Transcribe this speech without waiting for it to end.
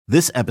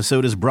This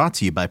episode is brought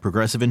to you by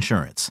Progressive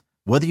Insurance.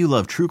 Whether you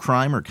love true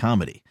crime or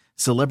comedy,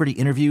 celebrity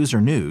interviews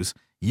or news,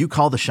 you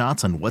call the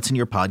shots on what's in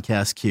your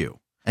podcast queue.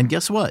 And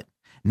guess what?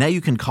 Now you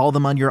can call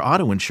them on your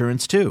auto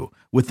insurance too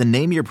with the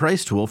Name Your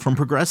Price tool from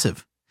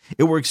Progressive.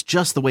 It works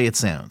just the way it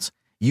sounds.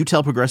 You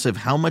tell Progressive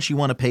how much you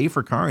want to pay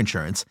for car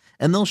insurance,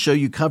 and they'll show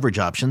you coverage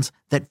options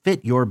that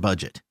fit your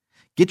budget.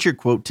 Get your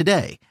quote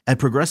today at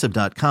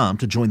Progressive.com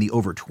to join the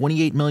over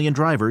 28 million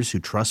drivers who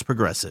trust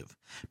Progressive.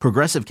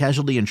 Progressive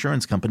Casualty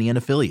Insurance Company and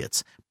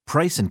Affiliates.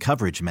 Price and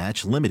coverage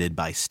match limited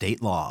by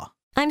state law.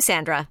 I'm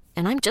Sandra,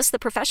 and I'm just the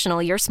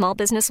professional your small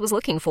business was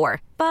looking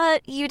for.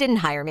 But you didn't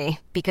hire me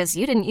because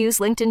you didn't use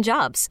LinkedIn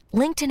Jobs.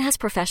 LinkedIn has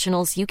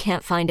professionals you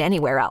can't find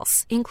anywhere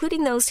else,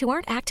 including those who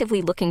aren't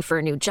actively looking for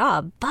a new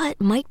job, but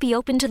might be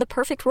open to the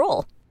perfect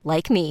role,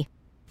 like me.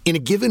 In a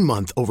given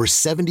month, over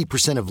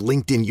 70% of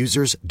LinkedIn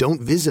users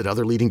don't visit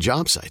other leading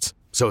job sites.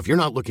 So if you're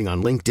not looking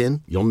on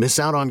LinkedIn, you'll miss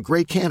out on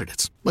great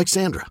candidates like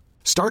Sandra.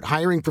 Start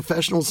hiring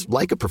professionals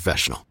like a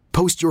professional.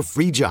 Post your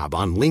free job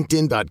on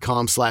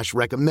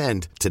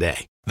linkedin.com/recommend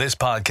today. This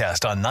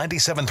podcast on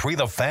 97.3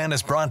 The Fan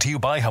is brought to you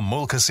by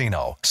Hamul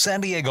Casino,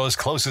 San Diego's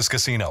closest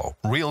casino.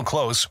 Real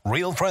close,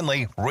 real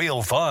friendly,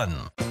 real fun.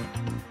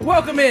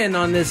 Welcome in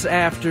on this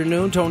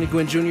afternoon. Tony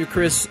Gwynn Jr.,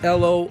 Chris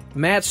Ello,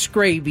 Matt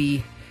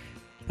Scraby.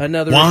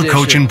 Another While edition.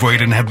 Coach and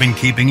Braden have been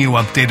keeping you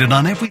updated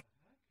on every...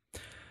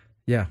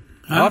 Yeah.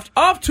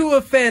 Off to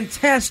a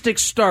fantastic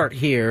start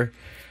here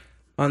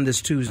on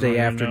this Tuesday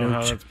afternoon. I don't know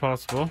how that's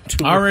possible.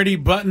 Already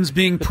buttons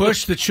being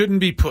pushed that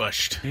shouldn't be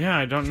pushed. Yeah,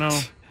 I don't know.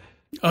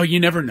 Oh, you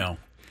never know.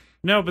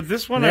 No, but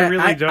this one I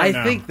really don't know.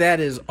 I think that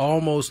is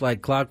almost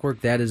like clockwork.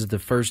 That is the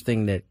first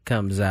thing that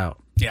comes out.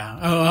 Yeah.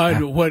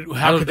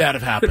 How could that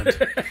have happened?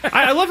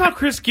 I love how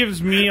Chris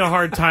gives me a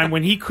hard time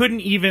when he couldn't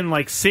even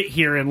sit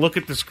here and look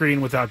at the screen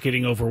without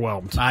getting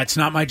overwhelmed. It's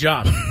not my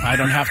job. I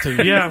don't have to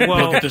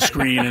look at the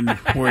screen and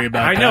worry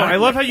about that. I know. I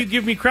love how you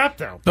give me crap,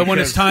 though. But when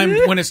it's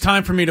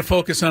time for me to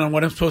focus on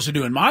what I'm supposed to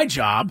do in my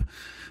job,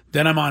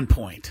 then I'm on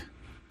point.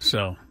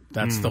 So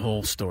that's the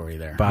whole story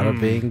there. Bada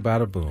bing,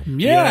 bada boom.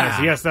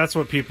 Yeah. Yes, that's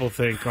what people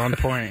think. On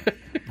point.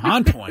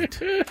 On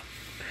point.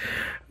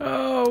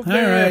 Oh,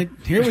 man. All right,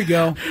 here we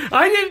go.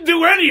 I didn't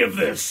do any of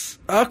this.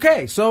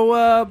 Okay,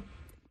 so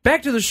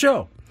back to the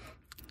show.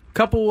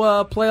 Couple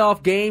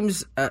playoff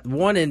games.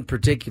 One in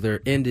particular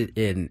ended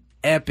in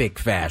epic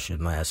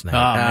fashion last night.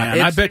 Oh,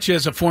 man. I bet you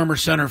as a former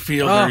center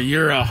fielder,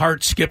 your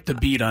heart skipped a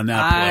beat on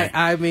that play.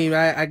 I mean,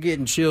 I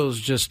getting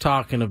chills just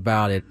talking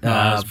about it.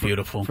 That's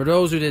beautiful. For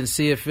those who didn't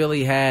see it,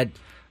 Philly had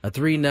a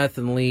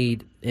 3-0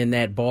 lead in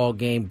that ball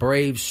game.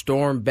 Braves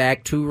stormed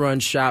back, 2-run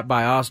shot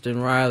by Austin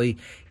Riley.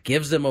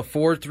 Gives them a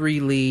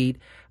 4-3 lead.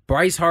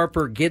 Bryce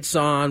Harper gets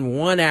on,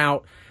 1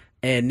 out,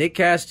 and Nick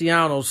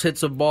Castellanos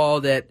hits a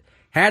ball that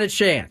had a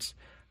chance.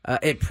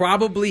 It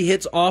probably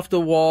hits off the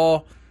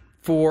wall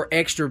for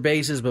extra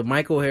bases, but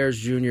Michael Harris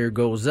Jr.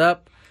 goes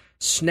up,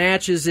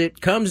 snatches it,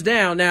 comes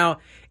down. Now,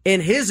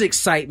 in his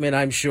excitement,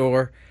 I'm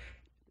sure,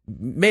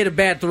 made a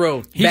bad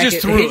throw. He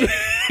just threw it.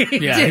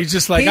 He's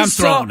just like, I'm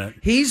throwing it.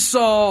 He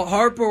saw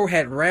Harper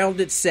had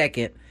rounded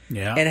second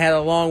and had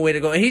a long way to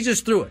go, and he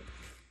just threw it.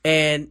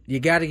 And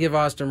you got to give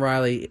Austin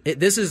Riley.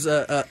 This is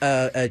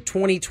a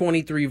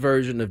 2023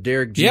 version of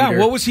Derek Jeter. Yeah,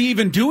 what was he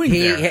even doing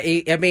there?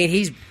 He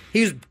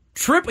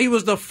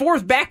was the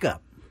fourth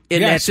backup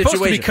in that situation.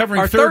 Supposed to be covering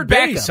Our third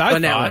backup base, I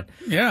on that thought.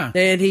 one. Yeah,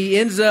 and he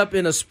ends up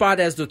in a spot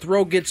as the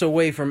throw gets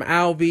away from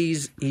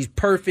Albies. He's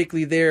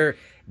perfectly there.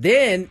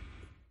 Then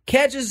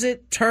catches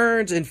it,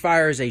 turns, and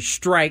fires a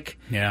strike.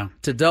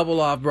 To double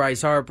off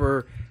Bryce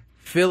Harper.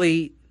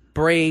 Philly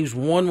Braves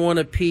 1-1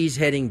 apiece,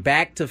 heading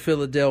back to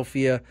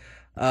Philadelphia.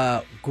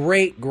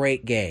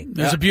 Great game.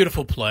 It was a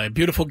beautiful play,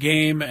 beautiful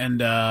game,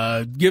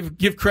 and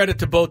give credit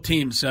to both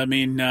teams. I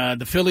mean,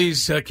 the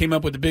Phillies came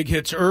up with the big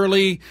hits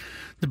early.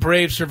 The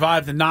Braves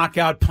survived the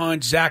knockout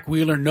punch. Zach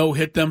Wheeler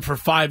no-hit them for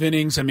 5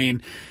 innings. I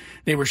mean,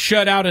 they were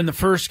shut out in the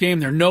first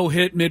game. They're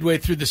no-hit midway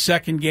through the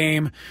second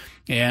game,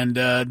 and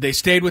they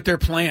stayed with their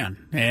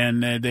plan.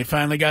 And they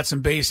finally got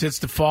some base hits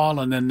to fall,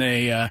 and then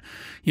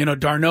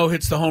d'Arnaud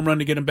hits the home run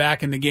to get him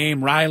back in the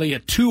game. Riley, a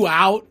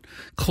 2-out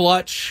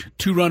clutch,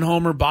 2-run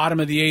homer, bottom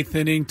of the 8th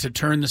inning to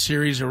turn the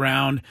series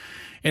around.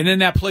 And then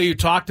that play you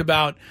talked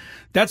about,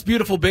 that's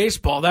beautiful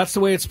baseball. That's the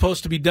way it's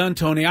supposed to be done,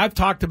 Tony. I've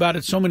talked about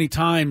it so many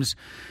times.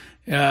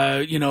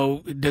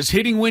 Does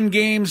hitting win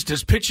games?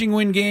 Does pitching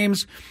win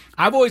games?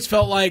 I've always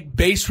felt like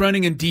base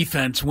running and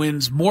defense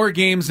wins more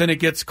games than it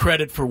gets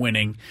credit for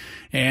winning.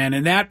 And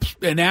in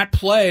that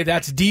play,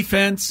 that's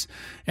defense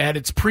at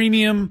its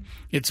premium.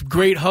 It's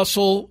great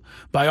hustle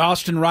by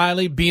Austin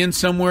Riley, being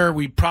somewhere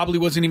we probably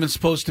wasn't even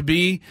supposed to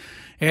be.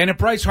 And if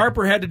Bryce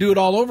Harper had to do it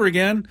all over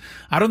again,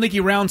 I don't think he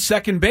rounds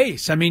second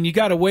base. I mean, you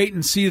got to wait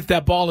and see if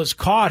that ball is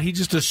caught. He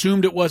just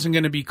assumed it wasn't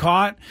going to be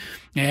caught,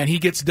 and he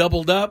gets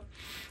doubled up.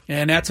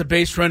 And that's a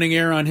base running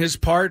error on his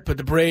part, but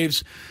the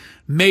Braves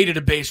made it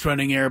a base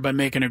running error by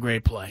making a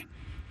great play.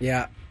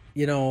 Yeah,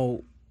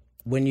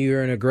 when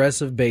you're an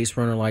aggressive base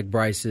runner like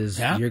Bryce is,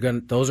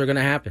 those are going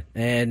to happen,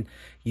 and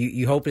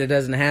you hope it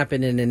doesn't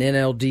happen in an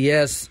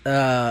NLDS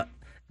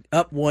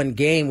up one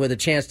game with a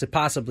chance to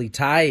possibly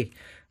tie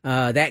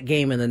that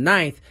game in the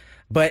ninth.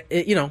 But,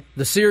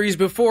 the series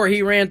before,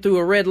 he ran through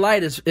a red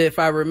light, if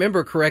I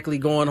remember correctly,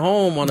 going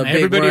home on a big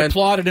run. Everybody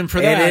applauded him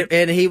for that.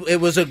 And it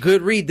was a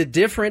good read. The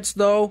difference,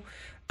 though,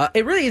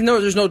 it really is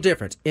there's no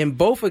difference. In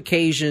both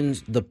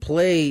occasions, the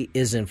play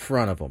is in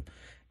front of him.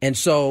 And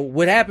so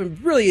what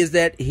happened really is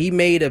that he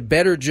made a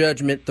better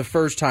judgment the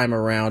first time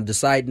around,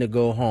 deciding to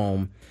go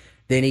home,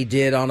 than he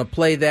did on a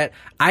play that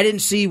I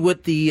didn't see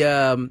what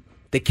the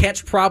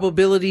catch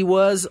probability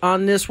was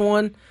on this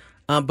one.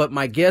 But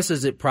my guess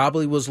is it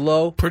probably was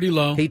low. Pretty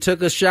low. He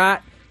took a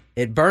shot.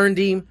 It burned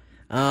him.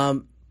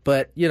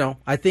 But,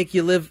 I think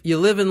you live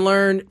and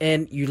learn,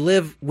 and you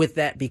live with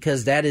that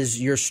because that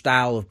is your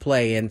style of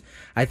play. And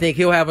I think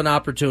he'll have an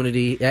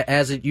opportunity,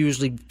 as it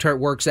usually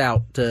works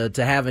out, to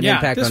have an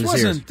impact on the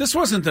series. This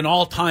wasn't an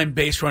all-time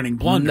base-running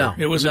blunder. No,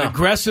 it was an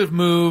aggressive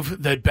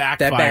move that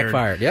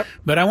backfired. Yep.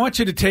 But I want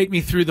you to take me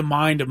through the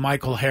mind of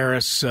Michael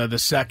Harris, the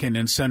second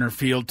in center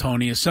field,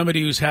 Tony, as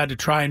somebody who's had to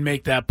try and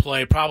make that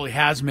play, probably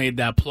has made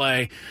that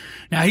play.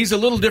 Now, he's a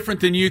little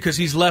different than you because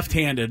he's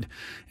left-handed.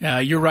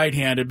 You're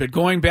right-handed. But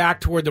going back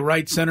toward the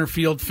right center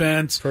field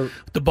fence,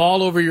 the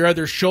ball over your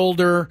other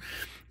shoulder,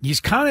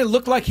 he's kind of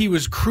looked like he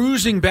was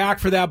cruising back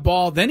for that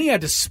ball. Then he had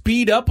to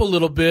speed up a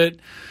little bit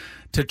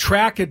to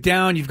track it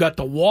down. You've got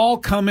the wall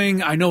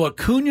coming. I know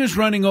Acuna's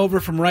running over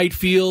from right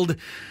field.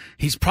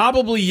 He's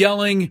probably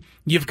yelling,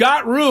 "You've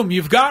got room,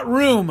 you've got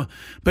room."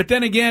 But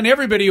then again,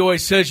 everybody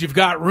always says you've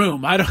got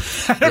room. I don't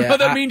know if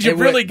that means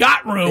you've really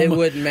got room. It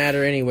wouldn't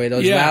matter anyway, though.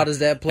 As loud as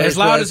that place was. As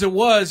loud as it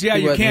was, you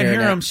can't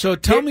hear him. So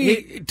take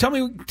me,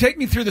 take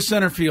me through the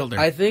center fielder.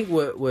 I think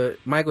what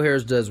Michael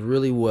Harris does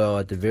really well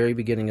at the very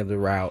beginning of the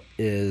route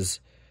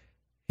is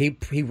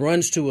he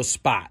runs to a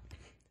spot.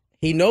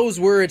 He knows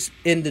where it's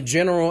in the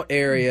general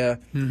area,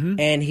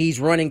 and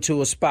he's running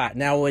to a spot.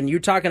 Now, when you're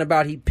talking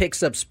about he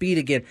picks up speed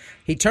again,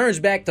 he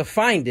turns back to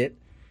find it,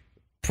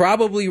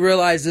 probably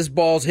realized this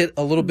ball's hit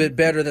a little bit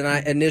better than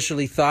I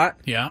initially thought,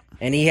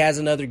 and he has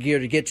another gear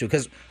to get to.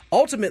 Because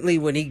ultimately,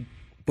 when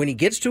he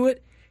gets to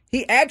it,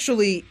 he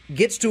actually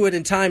gets to it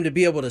in time to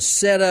be able to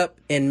set up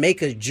and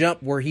make a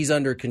jump where he's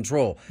under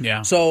control.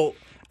 Yeah. So,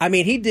 I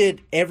mean, he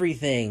did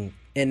everything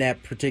in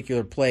that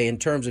particular play in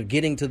terms of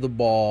getting to the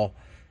ball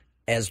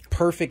as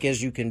perfect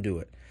as you can do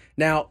it.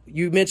 Now,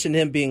 you mentioned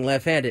him being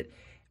left-handed.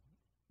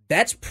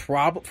 That's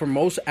probably, for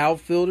most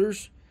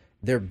outfielders,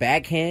 their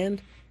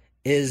backhand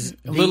is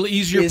a little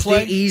easier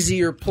play. The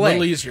easier play. A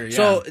little easier, yeah.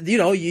 So,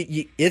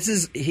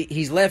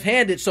 he's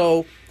left-handed,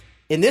 so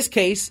in this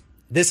case,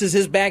 this is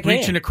his backhand.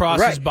 Reaching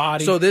across his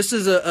body. So this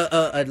is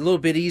a little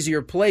bit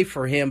easier play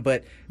for him,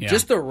 but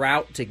just the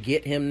route to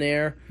get him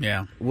there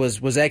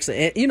was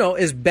excellent. And,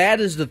 as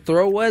bad as the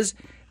throw was,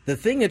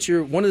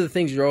 one of the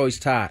things you're always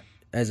taught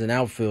as an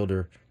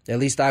outfielder, at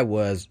least I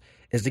was,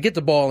 is to get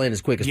the ball in as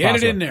quick as possible.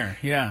 Get it in there,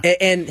 yeah.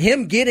 And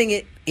him getting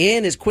it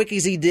in as quick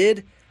as he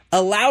did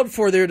allowed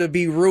for there to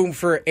be room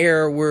for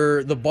error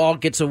where the ball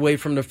gets away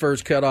from the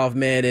first cutoff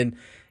man, and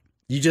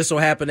you just so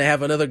happen to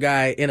have another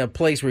guy in a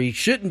place where he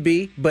shouldn't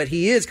be, but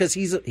he is because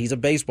he's a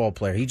baseball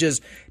player.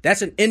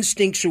 That's an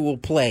instinctual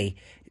play,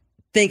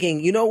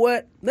 thinking, you know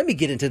what, let me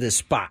get into this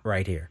spot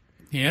right here.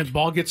 Yeah, the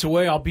ball gets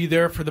away. I'll be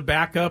there for the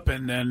backup,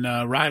 and then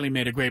Riley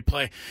made a great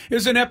play. It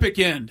was an epic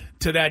end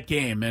to that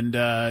game, and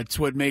it's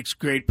what makes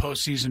great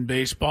postseason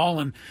baseball.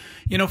 And,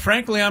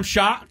 frankly, I'm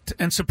shocked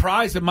and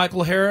surprised that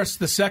Michael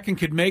Harris II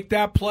could make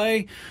that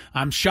play.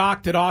 I'm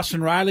shocked that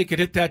Austin Riley could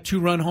hit that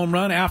 2-run home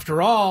run. After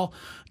all,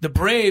 the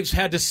Braves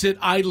had to sit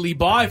idly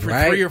by for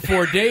 3 or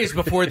 4 days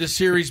before the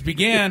series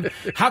began.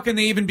 How can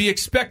they even be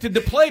expected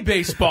to play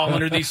baseball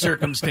under these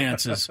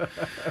circumstances?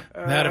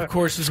 That, of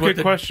course, is what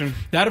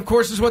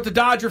the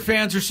Dodger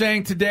fans are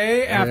saying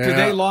today after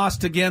they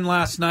lost again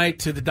last night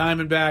to the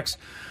Diamondbacks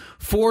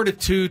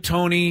 4-2.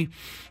 Tony,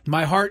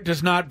 my heart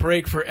does not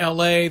break for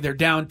L.A. They're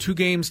down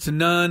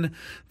 2-0.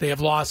 They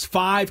have lost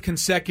 5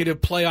 consecutive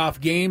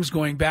playoff games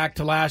going back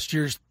to last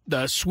year's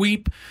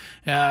sweep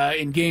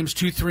in games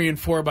 2, 3, and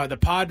 4 by the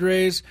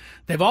Padres.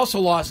 They've also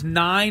lost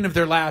 9 of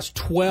their last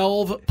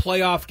 12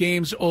 playoff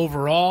games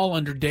overall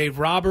under Dave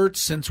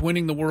Roberts since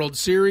winning the World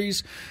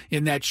Series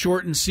in that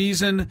shortened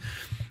season.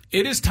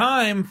 It is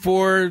time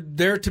for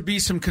there to be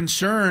some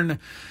concern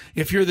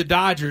if you're the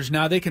Dodgers.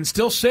 Now, they can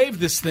still save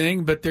this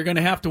thing, but they're going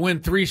to have to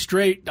win 3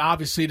 straight,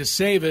 obviously, to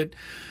save it.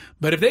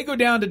 But if they go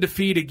down to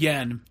defeat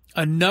again,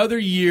 another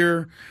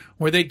year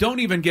where they don't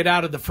even get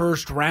out of the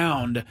first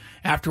round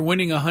after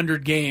winning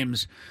 100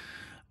 games,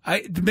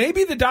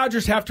 maybe the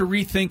Dodgers have to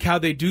rethink how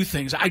they do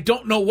things. I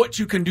don't know what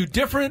you can do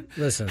different,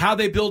 how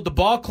they build the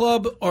ball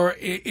club, or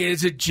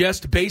is it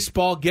just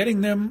baseball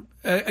getting them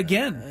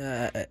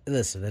again?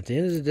 Listen, at the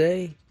end of the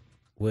day,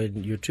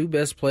 when your 2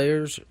 best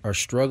players are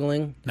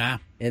struggling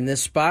in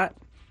this spot,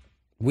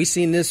 we've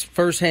seen this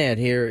firsthand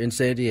here in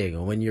San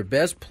Diego. When your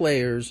best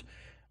players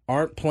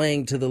aren't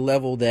playing to the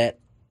level that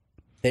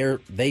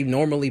they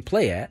normally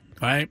play at.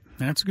 Right,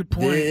 that's a good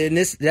point. And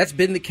that's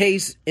been the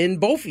case in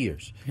both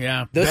years.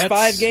 Yeah, this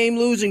 5-game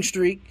losing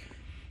streak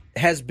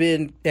has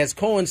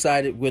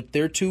coincided with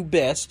their 2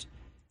 best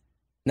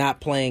not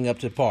playing up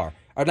to par,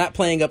 or not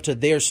playing up to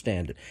their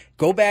standard.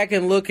 Go back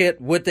and look at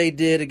what they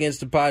did against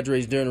the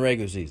Padres during the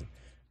regular season.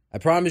 I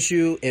promise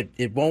you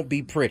it won't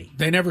be pretty.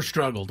 They never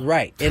struggled.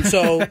 Right. And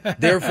so,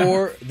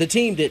 therefore, the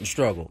team didn't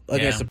struggle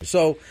against them.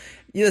 So,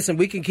 listen,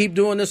 we can keep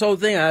doing this whole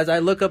thing. As I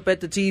look up at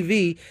the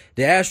TV,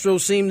 the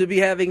Astros seem to be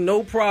having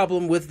no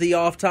problem with the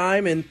off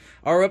time and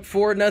are up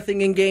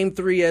 4-0 in Game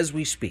 3 as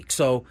we speak.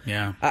 So,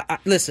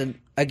 listen,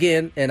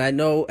 again, and I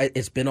know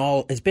it's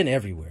been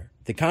everywhere.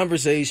 The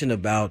conversation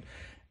about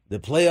the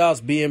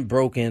playoffs being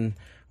broken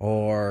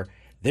or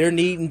there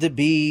needing to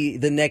be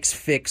the next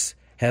fix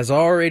has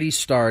already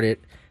started.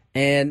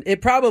 And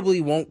it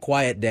probably won't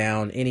quiet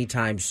down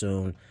anytime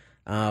soon.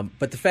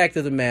 But the fact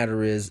of the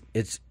matter is,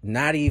 it's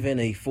not even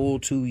a full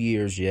 2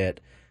 years yet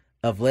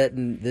of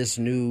letting this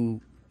new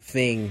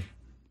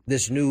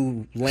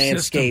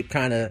landscape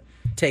kind of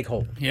take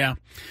hold. Yeah.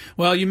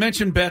 Well, you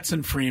mentioned Betts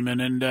and Freeman,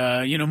 and,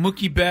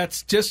 Mookie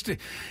Betts,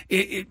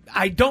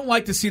 I don't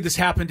like to see this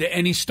happen to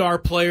any star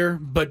player,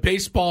 but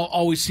baseball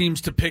always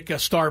seems to pick a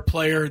star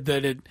player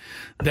that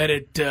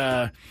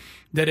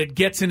it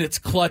gets in its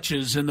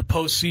clutches in the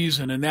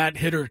postseason, and that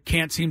hitter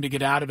can't seem to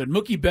get out of it.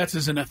 Mookie Betts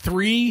is in a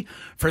 3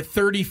 for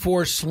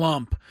 34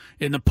 slump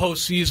in the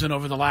postseason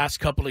over the last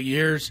couple of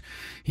years.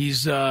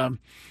 He's 0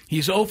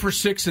 for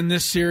 6 in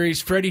this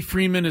series. Freddie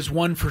Freeman is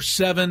 1 for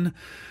 7.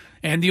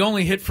 And the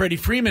only hit Freddie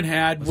Freeman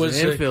had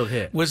was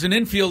an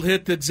infield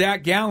hit that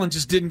Zach Gallen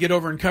just didn't get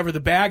over and cover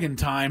the bag in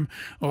time,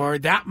 or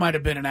that might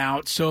have been an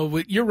out. So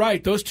you're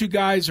right. Those two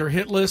guys are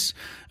hitless,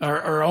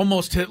 or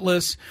almost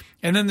hitless.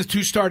 And then the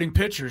two starting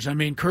pitchers. I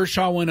mean,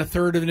 Kershaw went a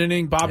third of an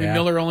inning. Bobby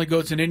Miller only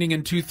goes an inning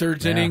and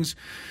 2/3 innings.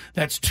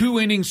 That's 2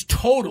 innings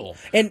total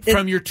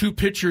from your two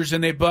pitchers,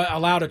 and they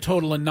allowed a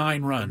total of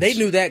 9 runs. They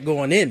knew that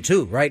going in,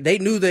 too, right? They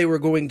knew they were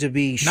going to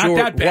be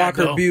short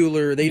Walker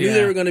Buehler. They knew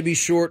they were going to be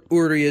short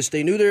Urias.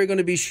 They knew they were going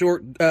to be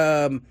short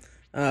Tony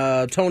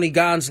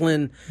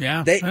Gonsolin.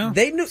 Yeah,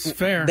 they knew it's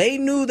fair. They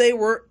knew they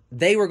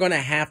were going to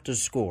have to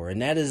score,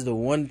 and that is the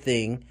one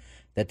thing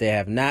that they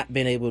have not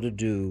been able to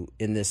do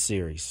in this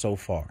series so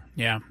far.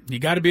 Yeah, you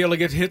got to be able to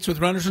get hits with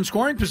runners in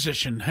scoring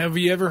position. Have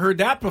you ever heard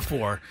that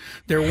before?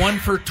 They're 1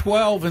 for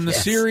 12 in the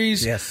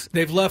series. Yes.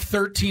 They've left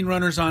 13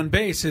 runners on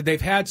base.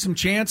 They've had some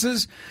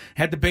chances,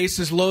 had the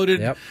bases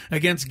loaded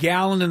against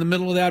Gallen in the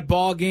middle of that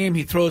ball game.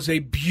 He throws a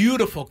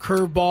beautiful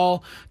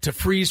curveball to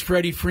freeze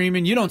Freddie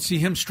Freeman. You don't see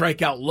him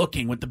strike out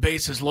looking with the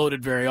bases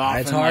loaded very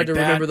often. It's hard to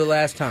remember the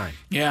last time.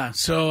 Yeah,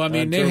 so, I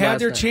mean, they had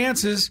their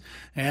chances,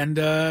 and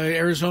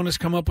Arizona's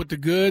come up with the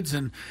goods.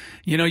 And,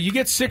 you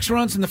get 6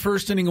 runs in the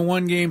first inning of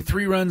one game,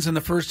 3 runs in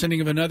the first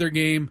inning of another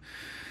game,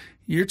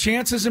 your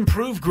chances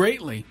improve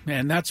greatly.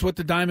 And that's what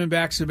the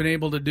Diamondbacks have been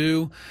able to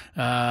do.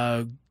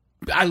 I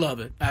love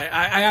it.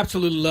 I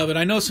absolutely love it.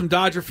 I know some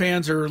Dodger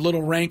fans are a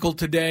little rankled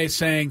today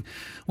saying,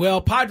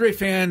 well, Padre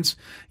fans,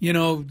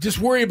 just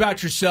worry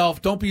about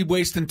yourself. Don't be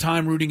wasting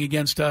time rooting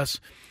against us.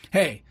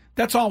 Hey,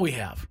 that's all we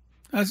have.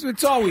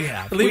 It's all we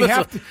have.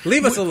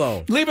 Leave us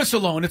alone. Leave us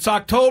alone. It's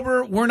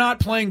October. We're not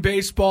playing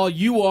baseball.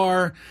 You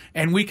are,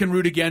 and we can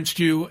root against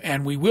you,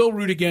 and we will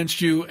root against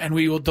you, and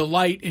we will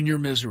delight in your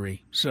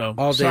misery. So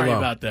sorry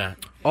about that.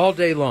 All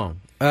day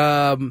long.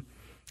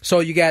 So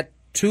you got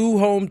 2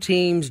 home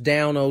teams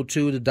down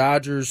 0-2, the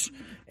Dodgers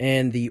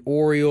and the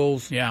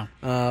Orioles. Yeah.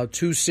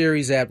 2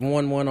 series at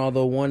 1-1,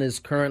 although one is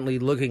currently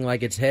looking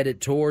like it's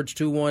headed towards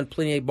 2-1.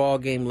 Plenty of ball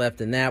game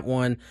left in that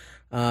one.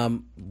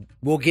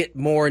 We'll get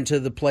more into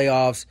the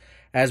playoffs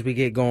as we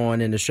get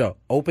going in the show.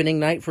 Opening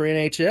night for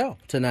NHL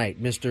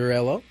tonight, Mr.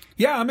 Ello.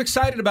 Yeah, I'm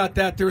excited about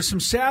that. There was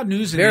some sad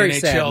news in the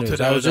NHL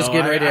today. I was just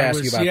getting ready to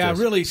ask you about this. Yeah,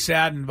 really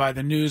saddened by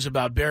the news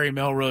about Barry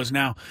Melrose.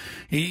 Now,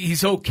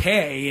 he's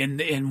okay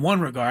in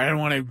one regard. I don't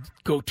want to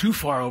go too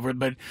far over it,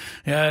 but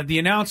the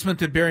announcement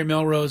that Barry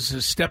Melrose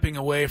is stepping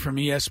away from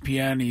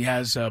ESPN, he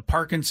has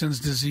Parkinson's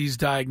disease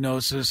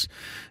diagnosis,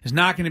 is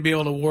not going to be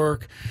able to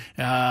work.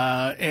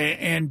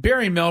 And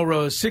Barry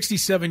Melrose,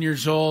 67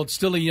 years old,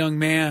 still a young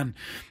man.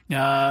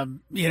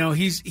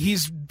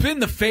 He's been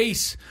the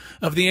face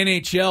of the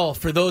NHL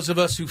for those of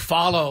us who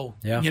follow,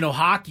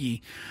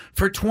 hockey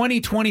for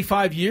 20,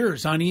 25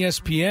 years on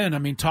ESPN. I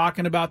mean,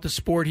 talking about the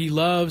sport he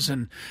loves.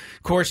 And,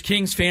 of course,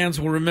 Kings fans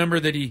will remember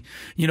that he,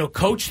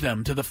 coached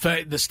them to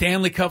the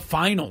Stanley Cup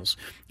Finals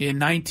in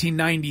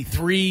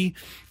 1993.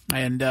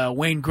 And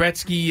Wayne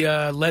Gretzky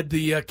led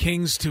the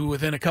Kings to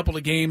within a couple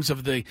of games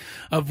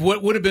of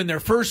what would have been their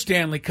first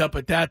Stanley Cup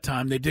at that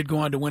time. They did go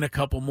on to win a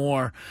couple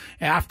more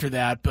after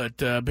that, but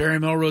Barry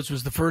Melrose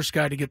was the first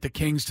guy to get the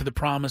Kings to the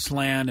promised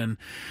land. And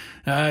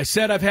I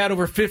said I've had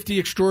over 50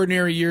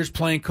 extraordinary years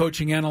playing,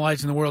 coaching,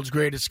 analyzing the world's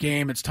greatest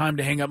game. It's time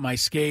to hang up my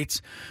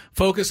skates,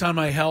 focus on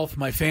my health,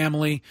 my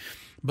family.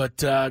 But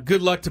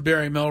good luck to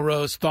Barry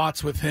Melrose.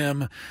 Thoughts with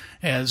him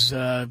as,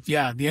 the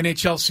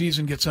NHL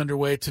season gets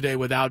underway today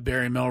without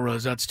Barry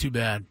Melrose. That's too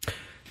bad.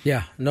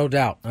 Yeah, no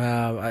doubt.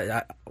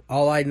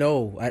 All I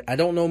know, I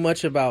don't know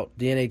much about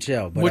the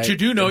NHL. But you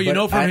do know, you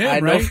know from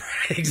him,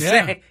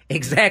 right?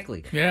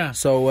 Exactly. Yeah.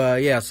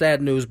 So,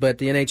 sad news. But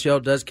the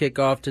NHL does kick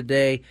off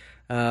today.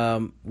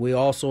 We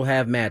also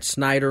have Matt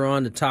Snyder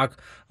on to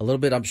talk a little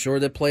bit. I'm sure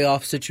the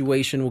playoff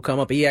situation will come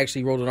up. He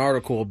actually wrote an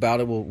article about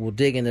it. We'll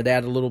dig into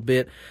that a little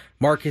bit.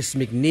 Marcus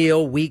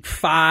McNeil, Week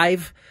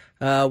 5.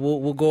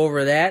 We'll go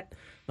over that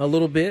a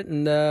little bit.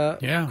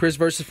 And Chris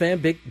versus Fan,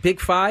 Big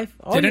 5.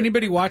 Did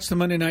anybody watch the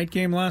Monday night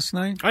game last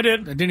night? I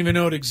did. I didn't even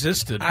know it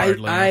existed.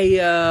 Hardly.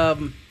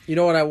 You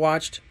know what I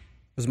watched?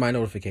 Was my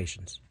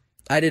notifications.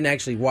 I didn't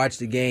actually watch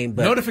the game,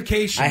 but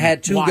notification. I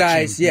had two watching.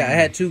 guys. Yeah, I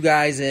had two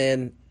guys,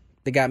 and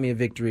they got me a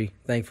victory,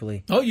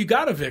 thankfully. Oh, you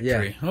got a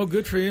victory. Yeah. Oh,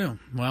 good for you.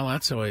 Well,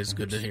 that's always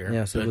good to hear.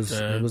 Yes, it was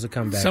a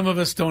comeback. Some of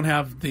us don't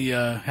have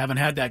haven't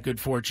had that good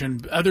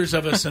fortune. Others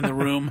of us in the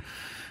room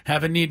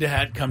haven't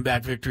had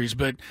comeback victories.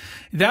 But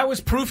that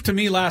was proof to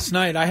me last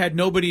night. I had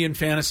nobody in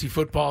fantasy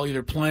football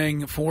either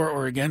playing for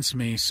or against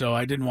me, so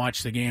I didn't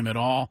watch the game at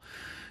all.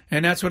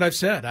 And that's what I've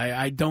said.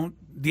 I don't.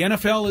 The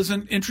NFL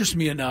doesn't interest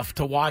me enough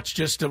to watch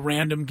just a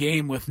random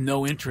game with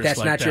no interest.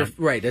 That's not your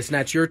right. That's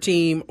not your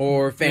team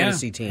or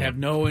fantasy team. I have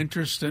no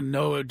interest in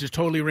just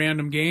totally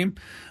random game.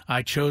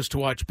 I chose to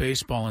watch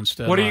baseball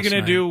instead. What are you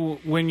going to do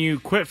when you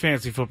quit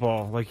fantasy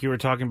football, like you were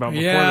talking about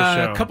before the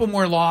show? Yeah, a couple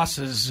more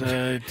losses.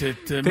 Then you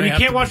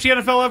can't watch the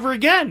NFL ever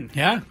again.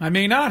 Yeah, I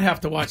may not have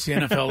to watch the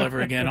NFL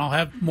ever again. I'll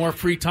have more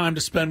free time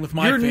to spend with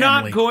my family.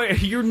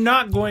 You're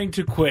not going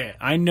to quit.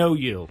 I know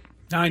you.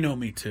 I know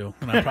me too,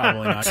 and I'm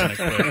probably not going to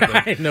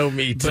quit. I know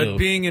me too. But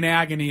being in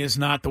agony is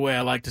not the way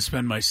I like to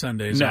spend my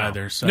Sundays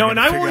either. So and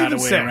I will even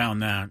say around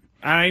that.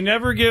 I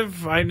never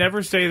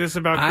say this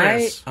about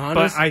Chris,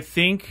 but I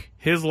think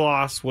his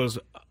loss was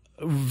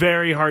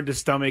very hard to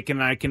stomach,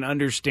 and I can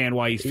understand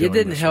why he's feeling It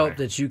didn't this help way.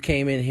 that you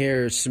came in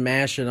here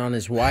smashing on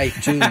his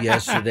wife, too,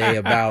 yesterday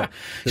about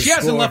the She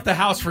hasn't left the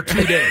house for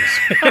 2 days.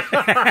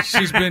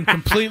 She's been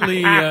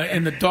completely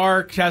in the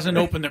dark, hasn't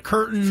opened the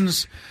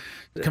curtains.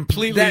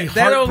 Completely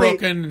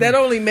heartbroken. That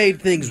only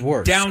made things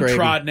worse.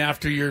 Downtrodden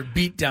after your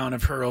beatdown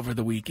of her over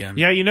the weekend.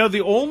 Yeah,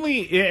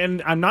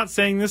 and I'm not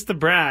saying this to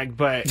brag,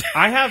 but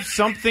I have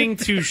something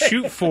to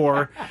shoot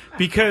for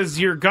because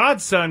your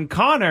godson,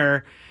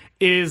 Connor,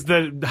 is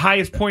the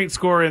highest point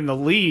scorer in the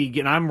league,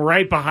 and I'm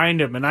right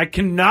behind him, and I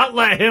cannot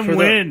let him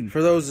win.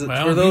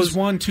 He's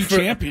won 2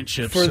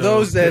 championships.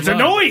 It's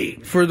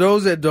annoying. For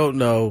those that don't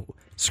know,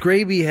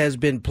 Scraby has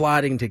been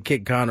plotting to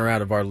kick Connor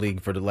out of our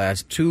league for the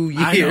last 2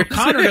 years. I know.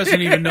 Connor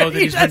doesn't even know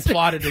that he's been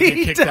plotted to get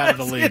kicked out of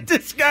the league.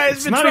 This guy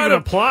has been not trying even to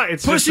a plot.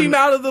 It's push him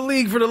out of the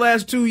league for the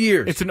last 2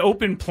 years. It's an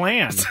open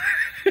plan.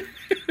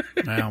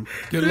 Well,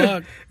 good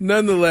luck.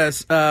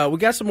 Nonetheless, we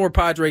got some more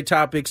Padre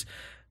topics.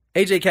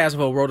 AJ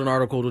Casavo wrote an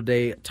article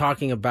today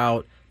talking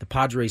about the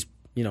Padres,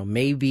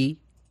 maybe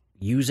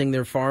using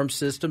their farm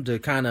system to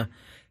kind of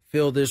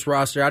fill this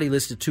roster out. He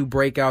listed 2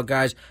 breakout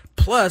guys.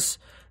 Plus,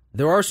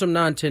 there are some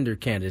non-tender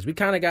candidates. We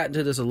kind of got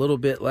into this a little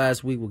bit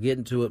last week. We'll get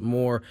into it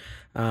more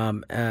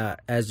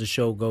as the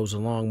show goes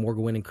along. More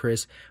Gwynn and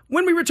Chris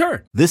when we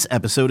return. This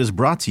episode is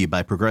brought to you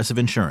by Progressive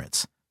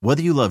Insurance.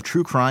 Whether you love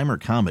true crime or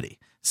comedy,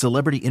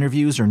 celebrity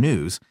interviews or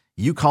news,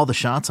 you call the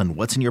shots on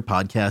what's in your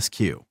podcast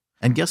queue.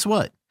 And guess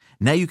what?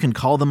 Now you can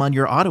call them on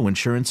your auto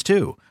insurance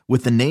too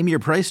with the Name Your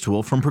Price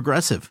tool from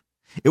Progressive.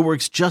 It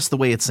works just the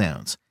way it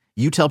sounds.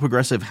 You tell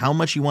Progressive how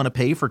much you want to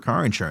pay for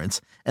car insurance,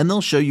 and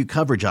they'll show you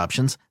coverage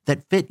options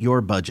that fit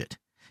your budget.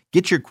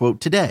 Get your quote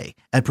today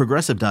at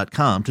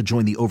Progressive.com to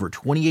join the over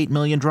 28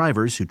 million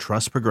drivers who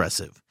trust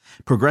Progressive.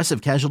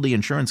 Progressive Casualty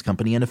Insurance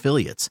Company and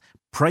Affiliates.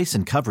 Price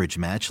and coverage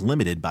match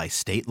limited by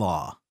state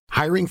law.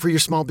 Hiring for your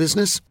small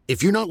business?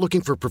 If you're not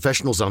looking for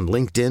professionals on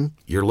LinkedIn,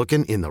 you're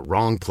looking in the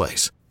wrong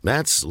place.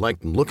 That's like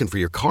looking for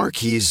your car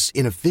keys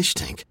in a fish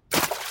tank.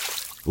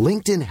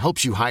 LinkedIn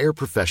helps you hire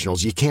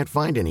professionals you can't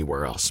find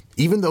anywhere else,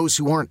 even those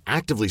who aren't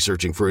actively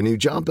searching for a new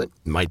job but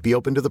might be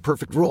open to the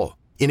perfect role.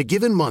 In a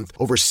given month,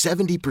 over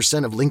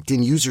 70% of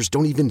LinkedIn users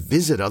don't even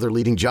visit other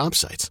leading job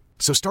sites.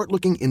 So start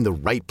looking in the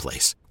right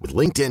place. With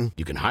LinkedIn,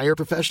 you can hire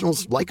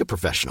professionals like a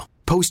professional.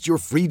 Post your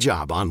free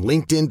job on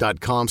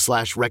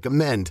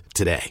linkedin.com/recommend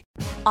today.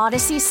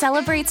 Odyssey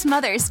celebrates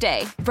Mother's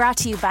Day, brought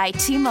to you by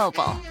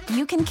T-Mobile.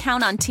 You can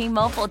count on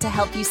T-Mobile to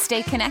help you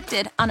stay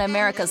connected on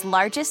America's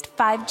largest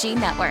 5G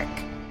network.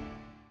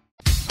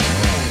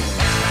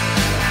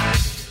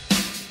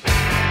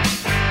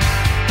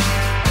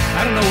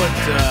 I don't know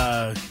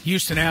what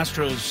Houston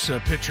Astros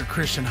pitcher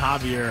Christian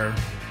Javier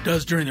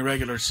does during the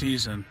regular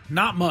season.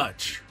 Not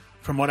much,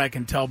 from what I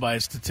can tell by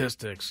his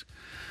statistics.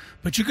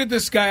 But you get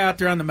this guy out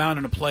there on the mound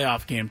in a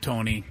playoff game,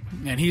 Tony,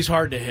 and he's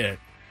hard to hit.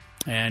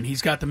 And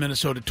he's got the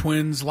Minnesota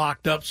Twins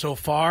locked up so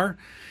far.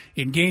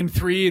 In Game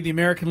 3 of the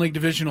American League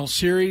Divisional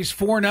Series,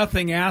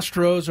 4-0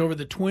 Astros over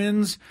the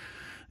Twins.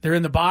 They're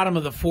in the bottom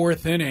of the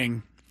 4th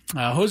inning.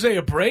 Jose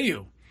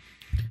Abreu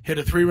hit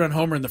a 3-run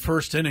homer in the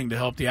first inning to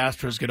help the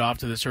Astros get off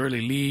to this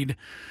early lead.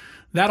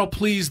 That'll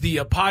please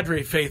the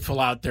Padre faithful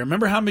out there.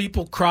 Remember how many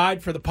people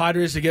cried for the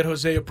Padres to get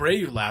Jose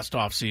Abreu last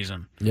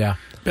offseason? Yeah.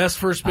 Best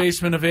first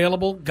baseman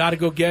available. Got to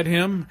go get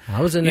him.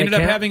 I was in he that ended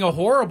up camp. having a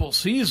horrible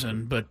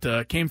season,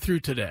 but came through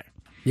today.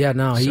 Yeah,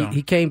 no,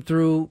 he came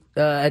through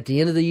at the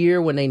end of the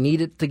year when they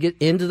needed to get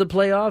into the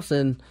playoffs,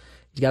 and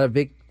he's got a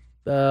big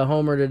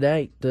homer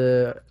tonight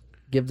to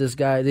give this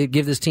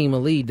team a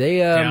lead.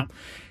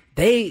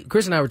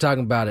 Chris and I were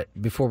talking about it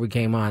before we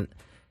came on.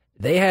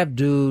 They have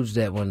dudes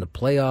that when the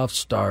playoffs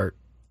start,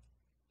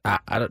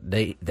 I don't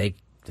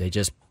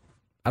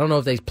know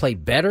if they play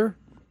better,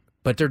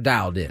 but they're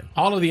dialed in.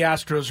 All of the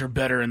Astros are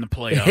better in the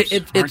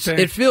playoffs.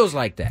 It feels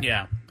like that.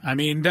 Yeah. I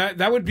mean,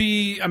 that would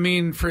be,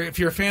 if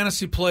you're a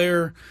fantasy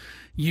player,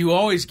 you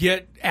always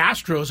get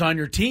Astros on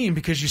your team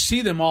because you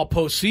see them all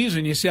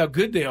postseason. You see how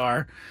good they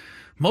are.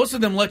 Most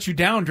of them let you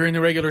down during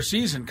the regular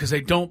season because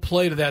they don't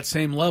play to that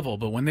same level.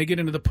 But when they get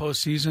into the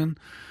postseason,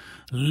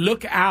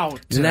 look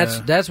out. And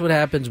that's what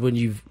happens when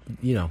you've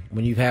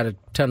had a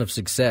ton of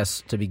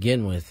success to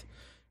begin with.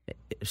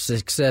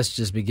 Success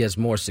just begets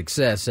more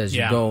success as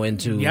you go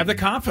into. You have the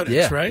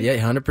confidence, right? Yeah,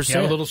 100%. You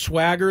have a little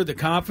swagger, the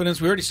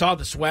confidence. We already saw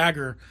the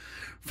swagger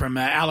from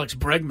Alex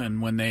Bregman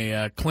when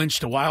they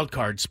clinched a wild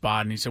card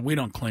spot, and he said, "We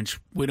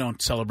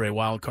don't celebrate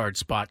wild card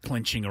spot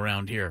clinching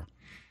around here.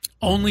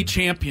 Only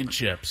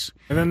championships."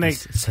 And then they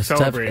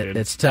celebrated.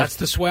 It's tough. That's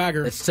the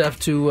swagger. It's tough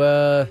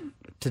to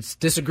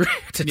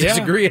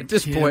disagree at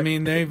this point. I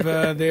mean,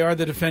 they are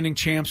the defending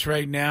champs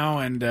right now,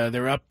 and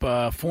they're up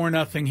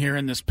 4-0 here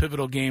in this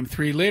pivotal Game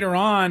 3. Later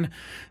on,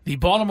 the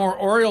Baltimore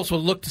Orioles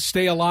will look to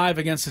stay alive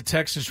against the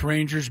Texas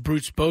Rangers.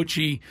 Bruce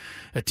Bochy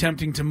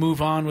attempting to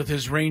move on with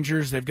his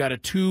Rangers. They've got a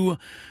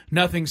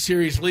 2-0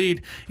 series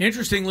lead.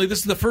 Interestingly, this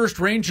is the first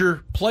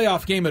Ranger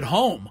playoff game at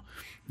home.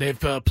 They've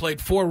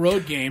played 4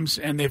 road games,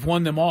 and they've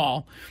won them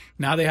all.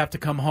 Now they have to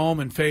come home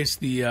and face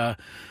the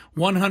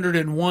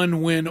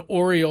 101-win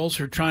Orioles,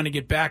 who are trying to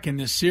get back in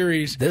this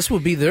series. This will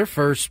be their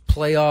first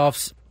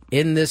playoffs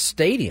in this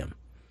stadium.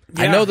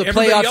 Yeah, I know the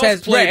playoffs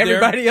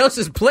everybody else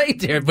has played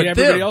there, but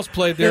everybody else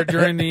played there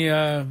during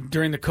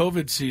the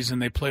COVID season.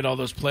 They played all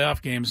those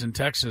playoff games in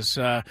Texas.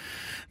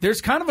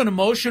 There's kind of an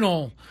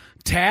emotional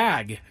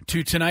tag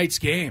to tonight's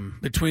game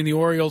between the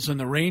Orioles and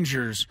the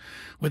Rangers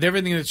with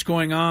everything that's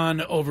going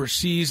on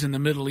overseas in the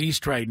Middle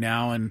East right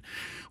now. And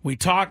we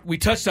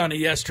touched on it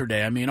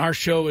yesterday. I mean, our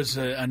show is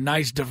a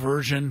nice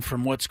diversion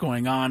from what's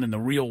going on in the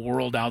real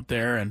world out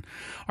there, and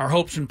our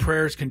hopes and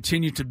prayers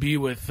continue to be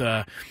with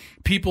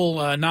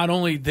people not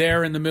only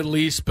there in the Middle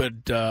East,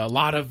 but a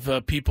lot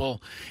of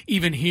people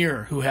even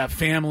here who have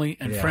family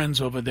and friends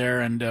over there,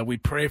 and we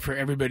pray for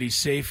everybody's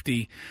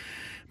safety.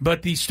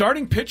 But the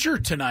starting pitcher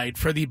tonight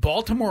for the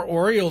Baltimore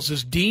Orioles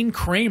is Dean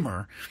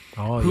Kramer,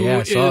 who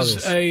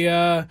is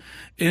an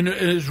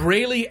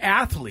Israeli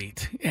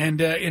athlete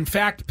and, in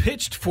fact,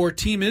 pitched for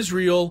Team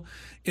Israel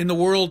in the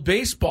World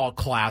Baseball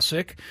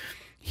Classic.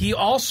 He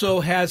also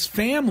has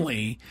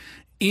family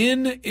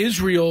in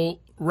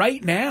Israel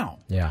right now.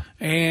 Yeah.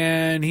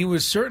 And he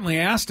was certainly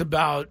asked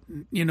about,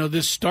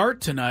 this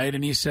start tonight,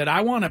 and he said,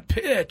 "I want to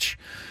pitch."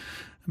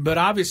 But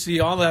obviously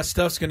all that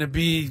stuff's going to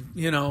be,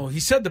 he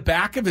said the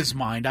back of his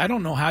mind. I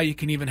don't know how you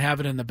can even have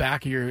it in the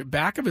back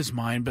of his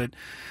mind, but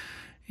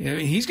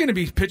he's going to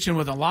be pitching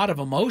with a lot of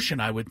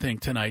emotion, I would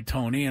think, tonight,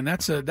 Tony, and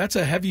that's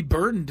a heavy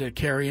burden to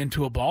carry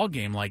into a ball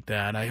game like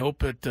that. I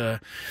hope it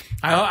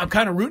I'm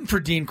kind of rooting for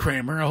Dean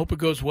Kramer. I hope it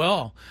goes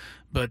well.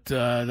 But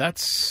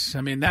that's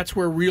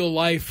where real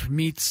life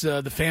meets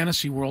the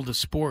fantasy world of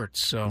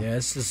sports. So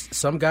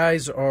some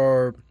guys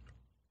are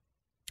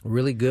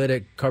really good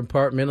at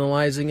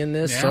compartmentalizing in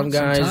this. Some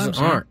guys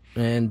aren't.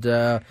 And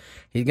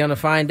he's going to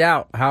find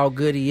out how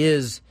good he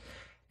is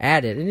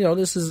at it. And,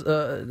 this is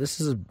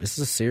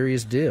a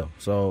serious deal.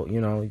 So,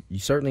 you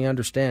certainly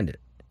understand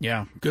it.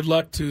 Yeah. Good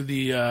luck to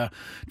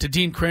to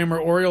Dean Kramer.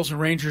 Orioles and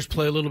Rangers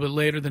play a little bit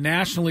later. The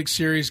National League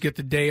Series get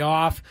the day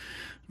off.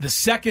 The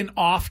second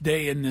off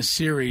day in this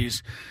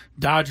series,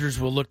 Dodgers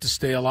will look to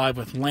stay alive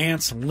with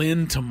Lance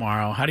Lynn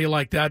tomorrow. How do you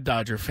like that,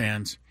 Dodger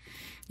fans?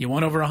 You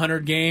won over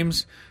 100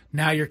 games.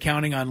 Now you're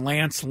counting on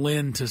Lance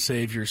Lynn to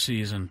save your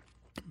season.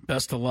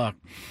 Best of luck.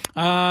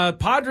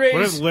 Padres. What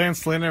does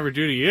Lance Lynn ever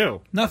do to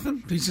you?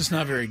 Nothing. He's just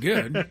not very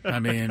good. I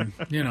mean,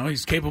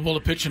 he's capable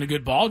of pitching a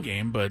good ball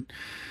game, but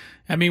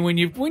I mean, when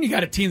you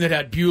got a team that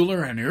had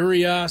Buehler and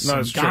Urias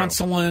and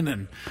Gonsolin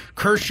and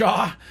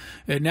Kershaw,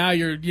 and now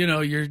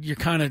you're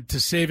kind of, to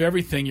save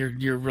everything,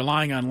 you're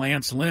relying on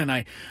Lance Lynn.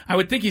 I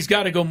would think he's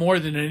got to go more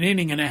than an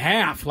inning and a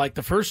half like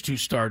the first 2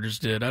 starters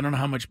did. I don't know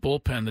how much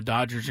bullpen the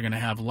Dodgers are going to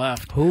have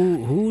left.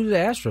 Who the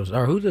Astros?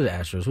 Or who do the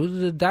Astros? Who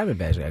do the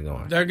Diamondbacks got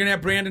going? They're going to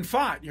have Brandon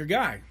Pfaadt, your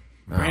guy.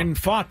 Brandon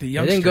Pfaadt, the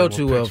youngster. It didn't go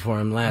too well for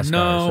him last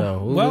start.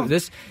 So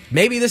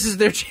maybe this is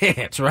their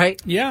chance, right?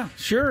 Yeah,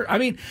 sure. I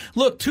mean,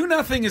 look,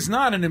 2-0 is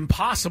not an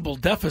impossible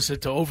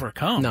deficit to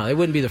overcome. No, it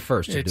wouldn't be the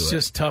first to do it. It's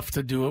just tough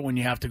to do it when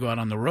you have to go out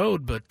on the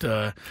road.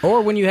 But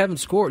or when you haven't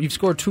scored. You've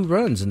scored 2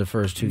 runs in the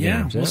first 2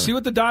 games. We'll see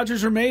what the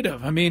Dodgers are made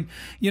of. I mean,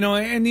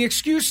 and the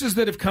excuses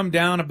that have come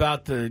down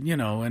about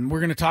and we're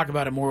going to talk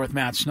about it more with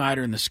Matt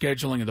Snyder and the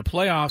scheduling of the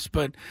playoffs,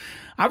 but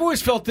I've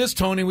always felt this,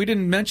 Tony, we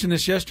didn't mention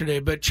this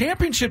yesterday, but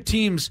championship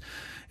teams,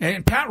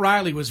 and Pat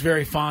Riley was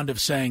very fond of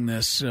saying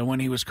this when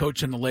he was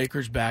coaching the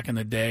Lakers back in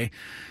the day,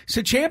 he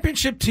said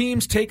championship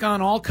teams take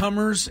on all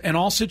comers and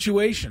all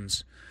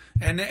situations.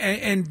 And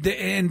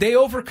they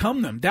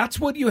overcome them. That's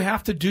what you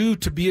have to do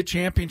to be a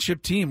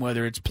championship team,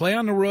 whether it's play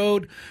on the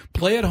road,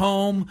 play at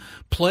home,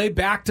 play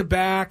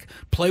back-to-back,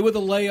 play with a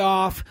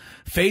layoff,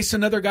 face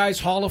another guy's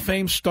Hall of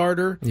Fame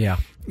starter. Yeah.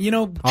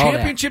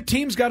 Championship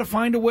teams got to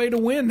find a way to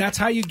win. That's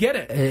how you get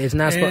it. It's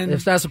not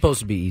supposed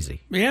to be easy.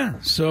 Yeah.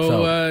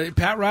 So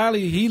Pat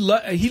Riley, he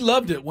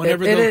loved it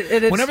whenever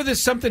whenever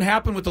there's something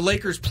happened with the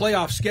Lakers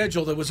playoff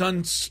schedule that was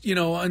didn't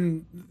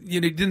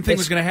think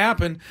was going to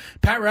happen.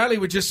 Pat Riley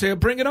would just say,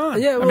 "Bring it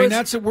on." Yeah,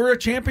 we're a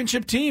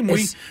championship team.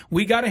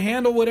 We got to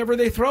handle whatever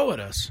they throw at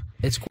us.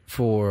 It's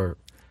for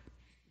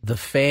the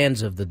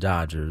fans of the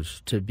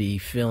Dodgers to be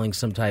feeling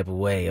some type of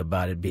way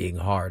about it being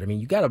hard. I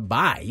mean, you got to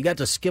buy. You got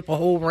to skip a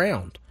whole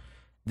round.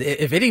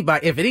 If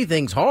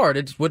anything's hard,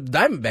 it's what the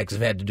Diamondbacks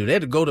have had to do. They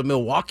had to go to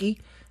Milwaukee,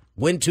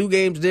 win 2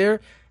 games there,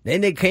 then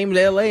they came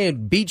to L.A.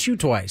 and beat you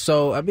twice.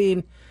 So, I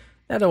mean,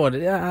 I don't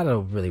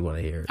really want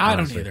to hear it. I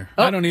don't either.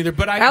 I don't either.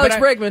 But Alex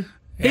Bregman.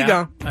 Yeah, he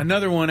gone.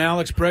 Another one.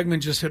 Alex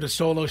Bregman just hit a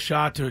solo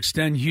shot to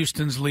extend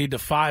Houston's lead to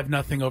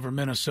 5-0 over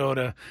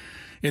Minnesota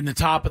in the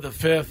top of the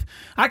 5th.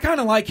 I kind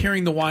of like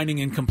hearing the whining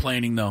and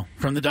complaining, though,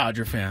 from the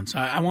Dodger fans.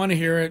 I want to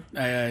hear it,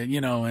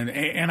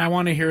 and I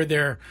want to hear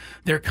their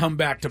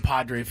comeback to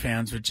Padre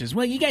fans, which is,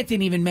 well, you guys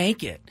didn't even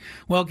make it.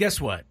 Well,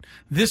 guess what?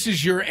 This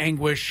is your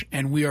anguish,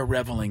 and we are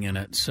reveling in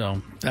it.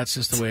 So that's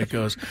just the way it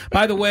goes.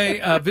 By the way,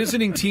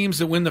 visiting teams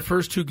that win the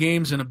first 2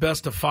 games in a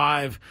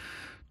best-of-5,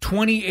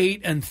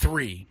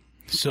 28-3.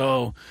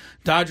 So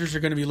Dodgers are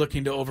going to be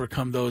looking to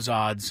overcome those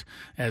odds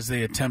as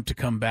they attempt to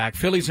come back.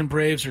 Phillies and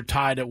Braves are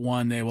tied at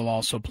 1. They will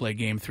also play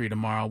Game 3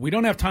 tomorrow. We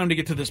don't have time to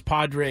get to this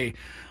Padre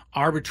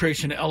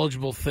arbitration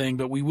eligible thing,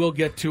 but we will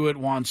get to it.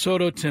 Juan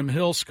Soto, Tim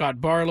Hill,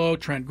 Scott Barlow,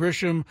 Trent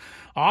Grisham,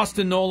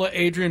 Austin Nola,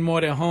 Adrian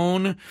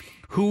Morejon.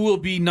 Who will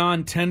be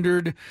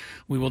non-tendered?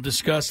 We will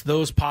discuss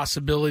those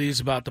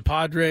possibilities about the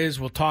Padres.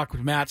 We'll talk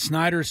with Matt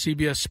Snyder,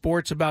 CBS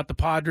Sports, about the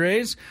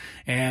Padres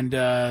and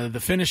the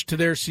finish to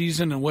their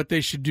season and what they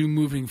should do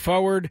moving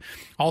forward.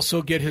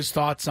 Also get his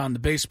thoughts on the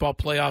baseball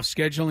playoff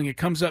scheduling. It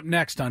comes up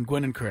next on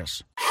Gwynn and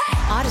Chris.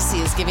 Odyssey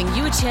is giving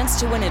you a chance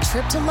to win a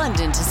trip to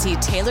London to see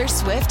Taylor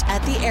Swift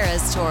at the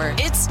Eras Tour.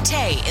 It's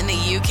Tay in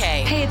the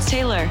UK. Hey, it's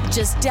Taylor.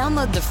 Just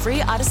download the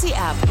free Odyssey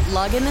app,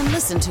 log in and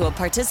listen to a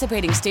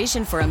participating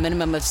station for a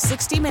minimum of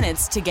 60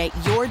 minutes to get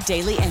your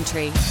daily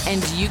entry.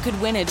 And you could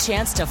win a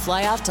chance to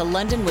fly off to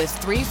London with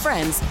 3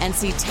 friends and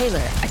see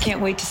Taylor. I can't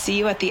wait to see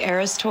you at the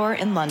Eras Tour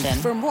in London.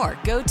 For more,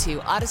 go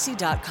to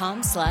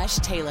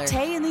odyssey.com/Taylor.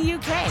 Tay in the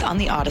UK. It's on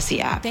the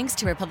Odyssey app. Thanks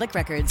to Republic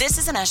Records. This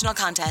is a national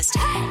contest.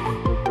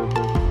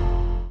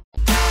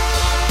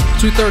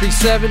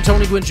 2:37,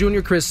 Tony Gwynn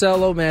Jr., Chris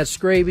Ello, Matt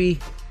Scraby,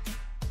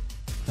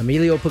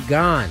 Emilio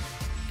Pagan.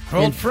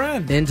 Old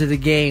friend. Into the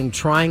game,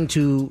 trying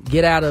to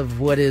get out of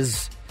what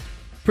is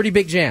pretty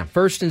big jam.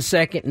 1st and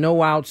 2nd,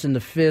 no outs in the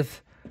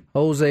 5th.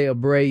 Jose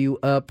Abreu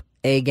up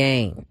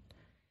again.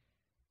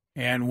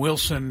 And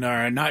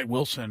Yordan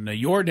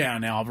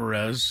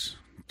Alvarez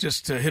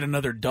just hit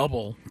another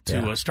double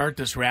to start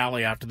this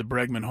rally after the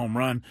Bregman home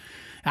run.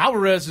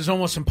 Alvarez is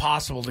almost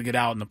impossible to get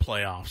out in the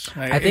playoffs.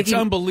 It's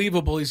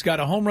unbelievable. He's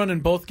got a home run in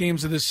both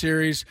games of this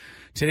series.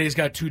 Today he's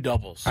got 2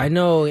 doubles. I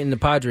know in the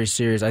Padres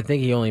series, I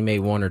think he only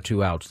made 1 or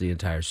 2 outs the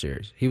entire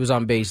series. He was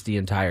on base the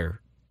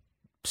entire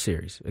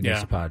series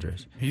against the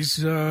Padres.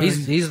 He's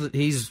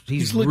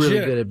really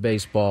good at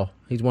baseball.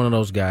 He's one of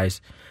those guys.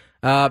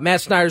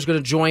 Matt Snyder's going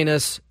to join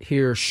us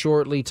here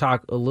shortly,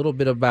 talk a little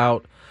bit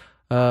about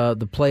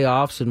the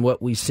playoffs and what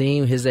we've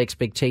seen, his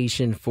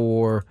expectation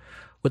for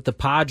what the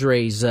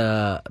Padres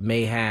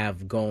may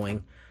have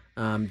going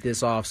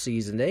this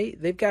offseason.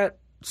 They've got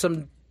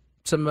some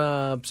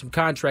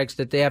contracts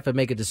that they have to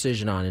make a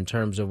decision on in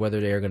terms of whether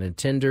they're going to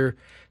tender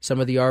some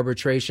of the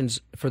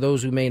arbitrations. For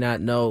those who may not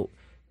know,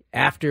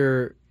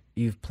 after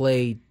you've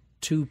played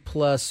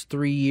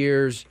 2+3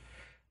 years,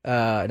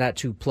 not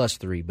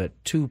 2+3, but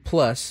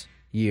 2+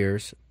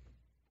 years,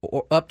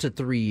 or up to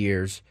 3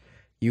 years,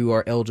 you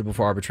are eligible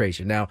for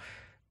arbitration. Now,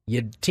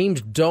 your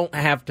teams don't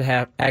have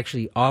to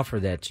actually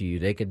offer that to you.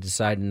 They could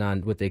decide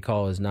what they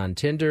call as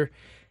non-tender,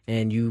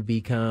 and you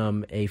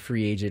become a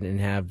free agent and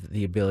have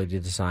the ability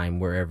to sign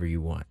wherever you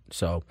want.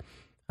 So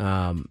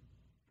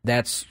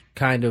that's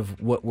kind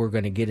of what we're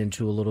going to get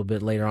into a little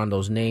bit later on.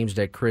 Those names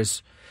that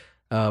Chris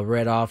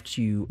read off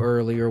to you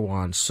earlier: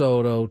 Juan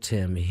Soto,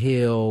 Tim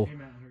Hill.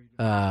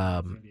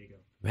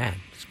 Man,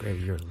 it's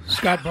great.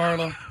 Scott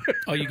Barlow.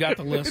 Oh, you got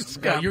the list.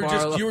 You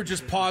were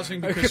just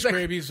pausing because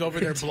Scraby's over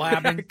there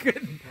blabbing.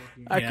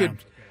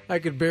 I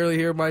could barely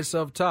hear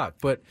myself talk.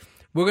 But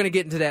we're going to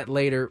get into that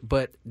later.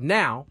 But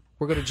now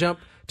we're going to jump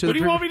to What do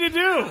you want me to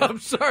do? I'm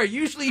sorry.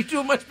 Usually you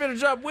do a much better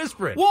job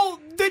whispering. Well,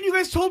 then you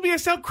guys told me I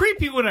sound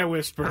creepy when I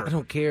whisper. I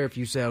don't care if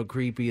you sound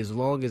creepy as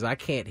long as I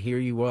can't hear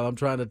you while I'm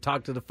trying to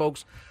talk to the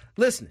folks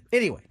listening.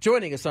 Anyway,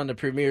 joining us on the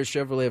premier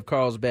Chevrolet of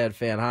Carlsbad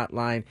Fan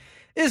Hotline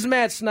is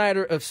Matt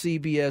Snyder of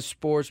CBS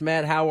Sports.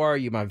 Matt, how are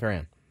you, my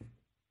friend?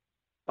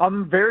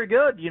 I'm very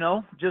good,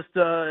 just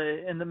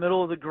in the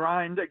middle of the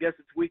grind. I guess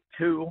it's week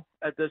 2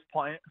 at this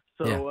point.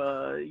 So,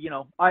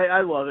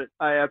 I love it.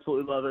 I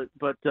absolutely love it.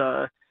 But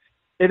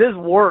it is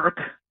work.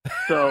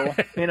 So,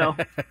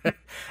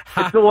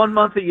 it's the 1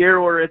 month a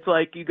year where it's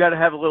like you got to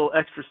have a little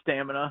extra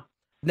stamina.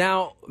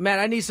 Now, Matt,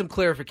 I need some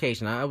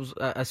clarification.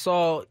 I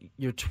saw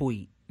your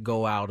tweet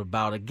go out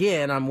about,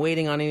 again, I'm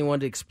waiting on anyone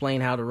to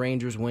explain how the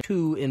Rangers win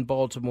 2 in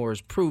Baltimore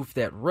as proof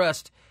that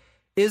rust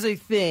is a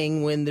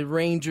thing when the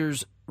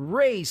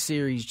Rangers-Rays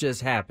series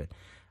just happened.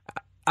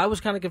 I was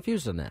kind of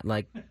confused on that.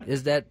 Like,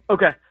 is that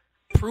okay?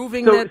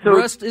 Proving that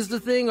rust is the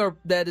thing or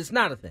that it's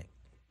not a thing?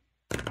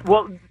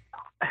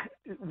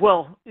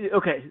 Well,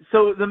 okay.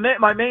 So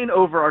my main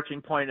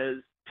overarching point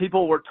is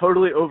people were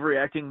totally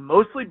overreacting,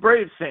 mostly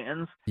Braves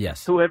fans,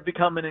 yes, who have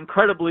become an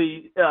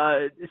incredibly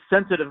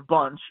sensitive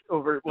bunch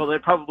they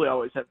probably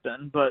always have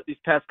been, but these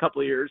past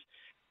couple of years.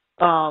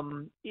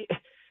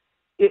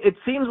 It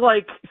seems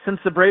like since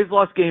the Braves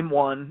lost Game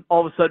 1,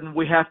 all of a sudden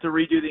we have to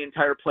redo the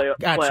entire playoff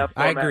format.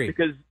 I agree.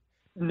 Because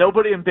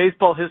nobody in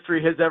baseball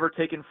history has ever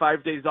taken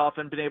 5 days off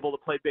and been able to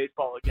play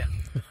baseball again.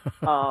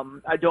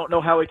 I don't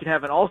know how we can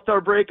have an all-star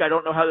break. I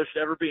don't know how there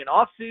should ever be an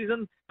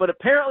off-season. But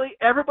apparently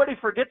everybody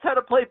forgets how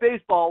to play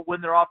baseball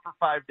when they're off for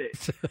 5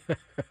 days.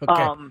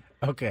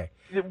 Okay.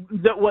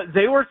 What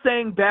they were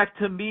saying back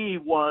to me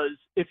was,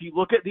 if you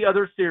look at the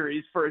other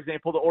series, for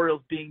example, the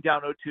Orioles being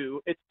down 0-2,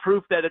 it's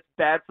proof that it's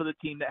bad for the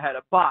team that had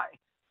a bye.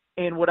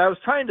 And what I was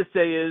trying to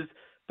say is,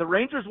 the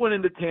Rangers went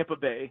into Tampa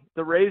Bay.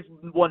 The Rays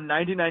won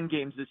 99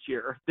 games this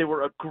year. They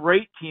were a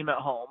great team at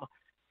home.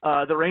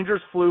 The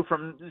Rangers flew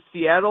from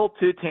Seattle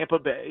to Tampa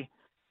Bay.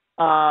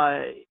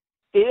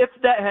 If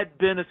that had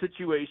been a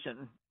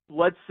situation,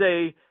 let's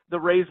say the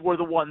Rays were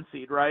the 1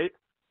 seed, right?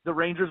 The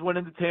Rangers went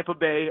into Tampa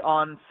Bay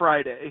on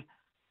Friday.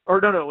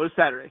 Or no, it was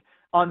Saturday.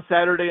 On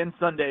Saturday and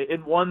Sunday,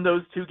 and won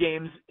those 2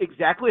 games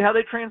exactly how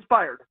they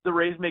transpired. The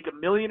Rays make a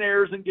million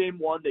errors in Game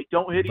 1. They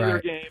don't hit either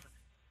game.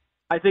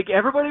 I think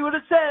everybody would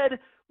have said,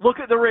 look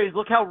at the Rays.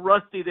 Look how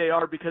rusty they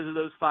are because of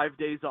those 5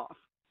 days off.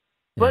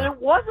 But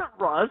it wasn't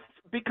rust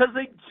because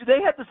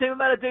they had the same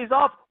amount of days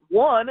off,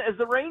 1, as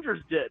the Rangers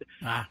did.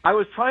 I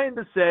was trying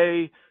to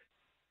say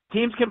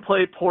teams can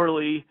play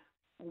poorly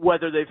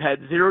whether they've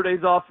had 0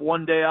 days off,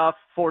 1 day off,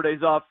 4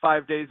 days off,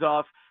 5 days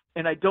off.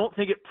 And I don't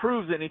think it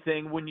proves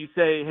anything when you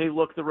say, hey,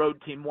 look, the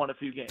road team won a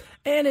few games.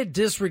 And it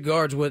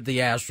disregards what the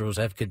Astros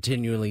have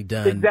continually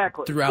done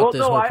throughout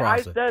this whole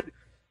process. I said,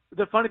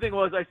 the funny thing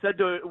was, I said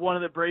to one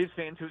of the Braves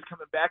fans who was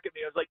coming back at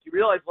me, I was like, you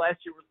realize last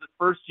year was the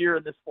first year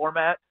in this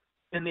format,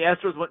 and the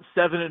Astros went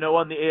 7-0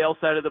 on the AL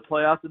side of the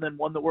playoffs and then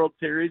won the World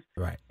Series.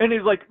 Right. And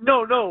he's like,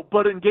 no,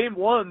 but in Game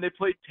 1 they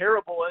played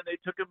terrible and it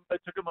took them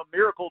a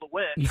miracle to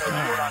win. And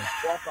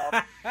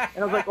I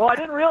was like, well, I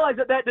didn't realize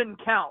that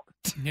didn't count.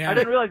 Yeah. I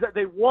didn't realize that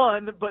they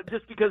won, but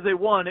just because they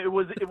won, it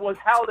was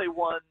how they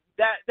won.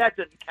 That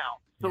didn't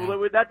count.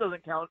 So that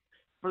doesn't count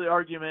for the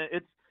argument.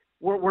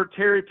 We're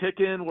cherry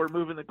picking. We're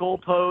moving the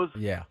goalposts.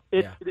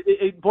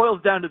 It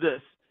boils down to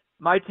this: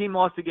 my team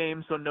lost a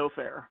game, so no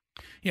fair.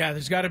 Yeah,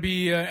 there's got to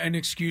be an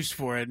excuse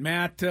for it,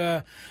 Matt.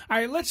 All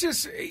right, let's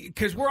just,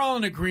 because we're all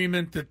in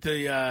agreement that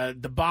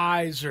the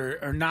buys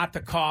are not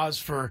the cause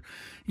for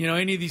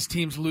any of these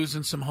teams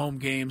losing some home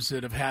games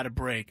that have had a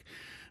break.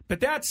 But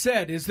that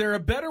said, is there a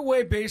better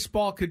way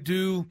baseball could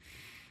do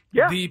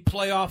the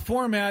playoff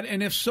format?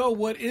 And if so,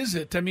 what is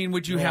it? I mean,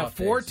 would you have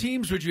 4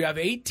 teams? Would you have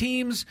 8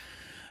 teams?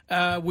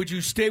 Would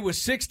you stay with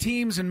 6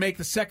 teams and make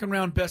the second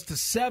round best of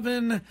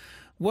 7?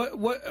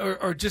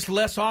 Or just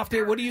less off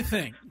day? What do you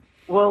think?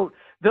 Well,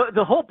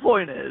 the whole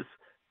point is,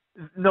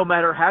 no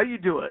matter how you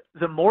do it,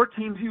 the more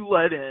teams you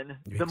let in,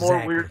 the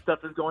more weird stuff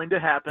is going to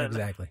happen.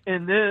 Exactly.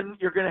 And then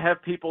you're going to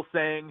have people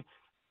saying,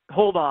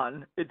 hold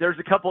on, there's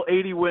a couple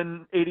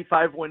 80-win,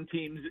 85-win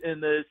teams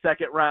in the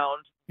second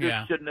round. This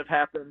shouldn't have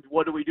happened.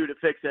 What do we do to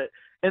fix it?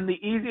 And the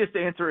easiest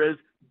answer is,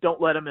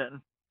 don't let them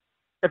in.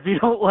 If you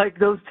don't like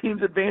those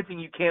teams advancing,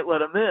 you can't let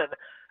them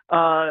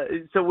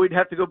in. So we'd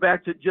have to go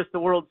back to just the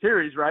World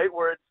Series, right?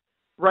 Where it's,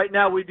 right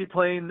now we'd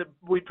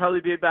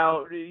probably be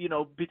about,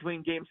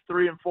 between games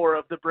 3 and 4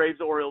 of the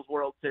Braves-Orioles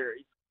World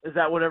Series. Is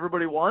that what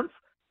everybody wants?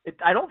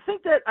 I don't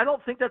think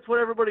that's what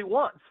everybody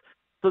wants.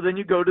 So then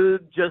you go to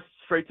just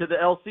straight to the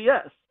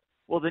LCS.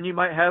 Well, then you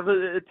might have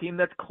a team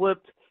that's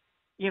clipped,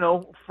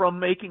 from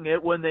making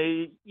it when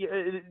they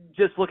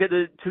just look at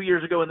the 2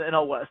 years ago in the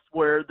NL West,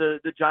 where the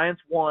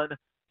Giants won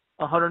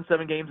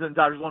 107 games and the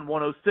Dodgers won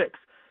 106.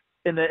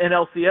 In the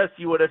NLCS,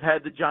 you would have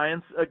had the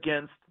Giants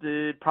against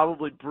the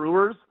probably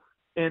Brewers,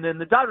 and then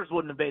the Dodgers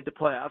wouldn't have made the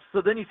playoffs.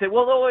 So then you say,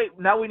 well, no, wait,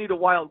 now we need a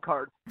wild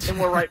card, and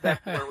we're right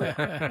back to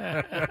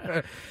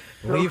where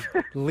we are.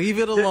 Leave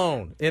it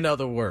alone, in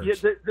other words.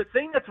 Yeah, the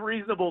thing that's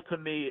reasonable to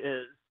me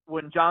is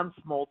when John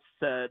Smoltz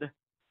said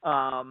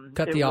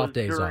cut the off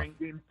days during off.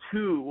 Game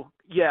 2,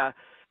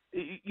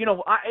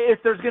 if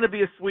there's going to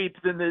be a sweep,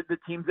 then the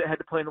teams that had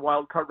to play in the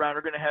wild card round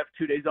are going to have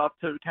 2 days off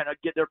to kind of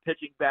get their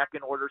pitching back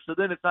in order. So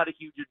then it's not a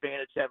huge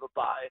advantage to have a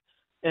bye.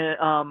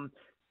 And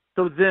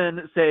so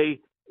then say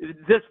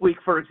this week,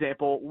 for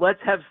example, let's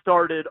have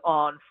started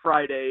on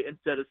Friday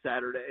instead of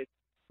Saturday.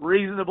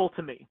 Reasonable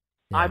to me.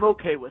 Yeah. I'm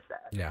okay with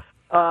that. Yeah.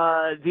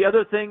 The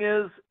other thing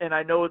is, and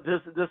I know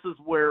this is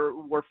where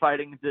we're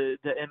fighting the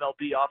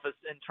MLB office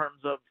in terms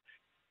of,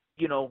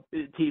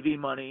 TV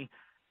money,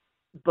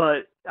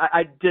 but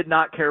I did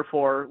not care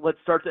for, let's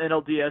start the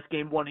NLDS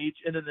game one each,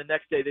 and then the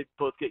next day they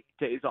both get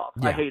days off.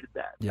 Yeah. I hated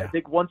that. Yeah. I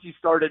think once you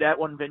started at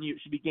one venue,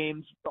 it should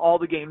be all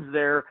the games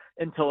there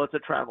until it's a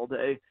travel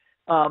day.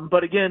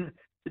 But again,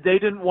 they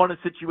didn't want a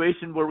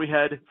situation where we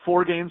had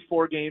 4 games,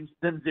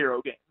 then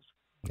 0 games.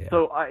 Yeah.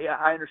 So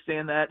I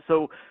understand that.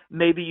 So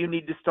maybe you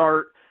need to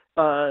start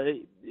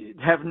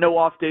have no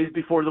off days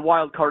before the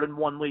wild card in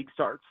one league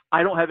starts.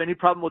 I don't have any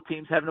problem with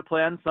teams having to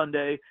play on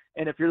Sunday,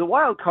 and if you're the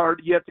wild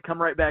card, you have to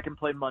come right back and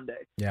play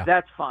Monday. Yeah.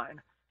 That's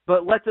fine.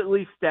 But let's at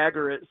least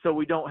stagger it so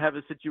we don't have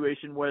a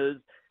situation where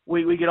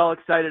we get all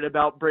excited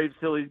about Braves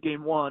Phillies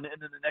game 1 and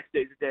then the next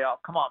day's a day off.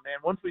 Come on, man.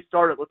 Once we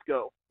start it, let's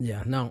go.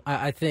 Yeah, no,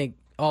 I think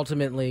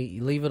ultimately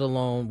leave it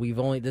alone.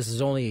 This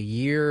is only a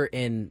year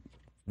and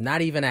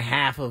not even a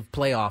half of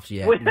playoffs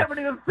yet. We haven't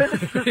even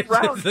finished this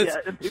round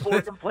yet, and people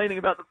are complaining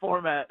about the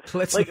format.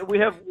 We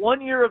have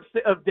 1 year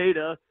of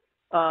data,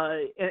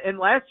 and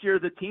last year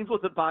the teams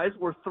with the byes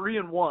were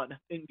 3-1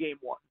 in game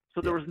 1,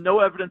 so there was no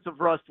evidence of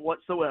rust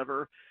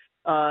whatsoever.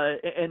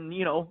 And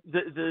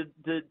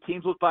the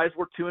teams with byes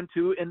were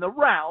 2-2 in the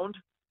round.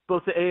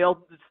 Both the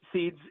AL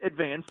seeds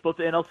advanced, both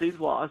the NL seeds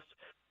lost.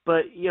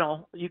 But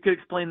you could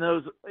explain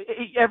those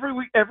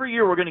every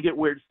year. We're going to get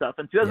weird stuff.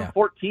 In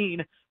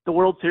 2014, the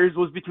World Series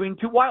was between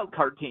 2 wild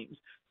card teams.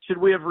 Should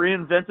we have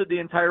reinvented the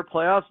entire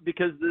playoffs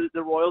because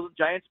the Royals and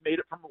Giants made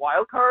it from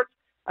wild cards?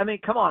 I mean,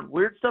 come on,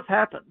 weird stuff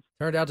happens.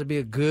 Turned out to be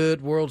a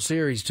good World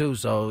Series too.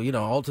 So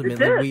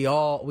ultimately we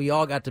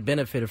all got to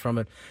benefit from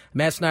it.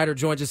 Matt Snyder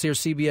joins us here,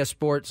 CBS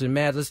Sports, and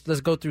Matt,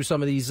 let's go through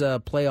some of these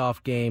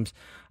playoff games.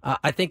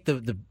 I think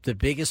the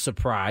biggest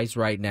surprise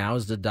right now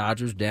is the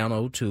Dodgers down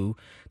 0-2 to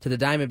the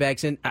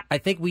Diamondbacks, and I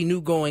think we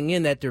knew going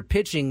in that their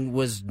pitching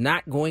was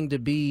not going to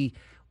be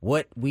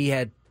what we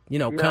had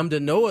come to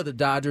know of the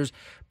Dodgers.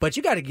 But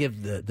you got to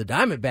give the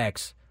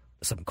Diamondbacks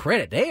some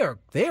credit. They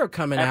are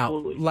coming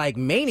Absolutely. out like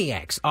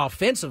maniacs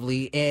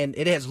offensively, and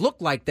it has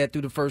looked like that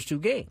through the first 2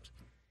 games.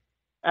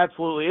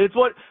 Absolutely. It's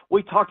what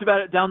we talked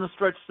about it down the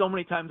stretch so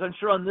many times. I'm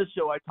sure on this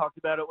show I talked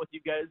about it with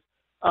you guys.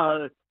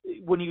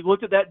 When you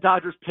looked at that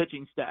Dodgers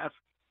pitching staff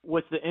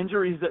with the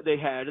injuries that they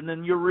had, and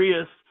then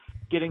Urias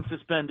getting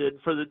suspended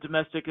for the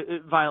domestic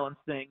violence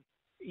thing,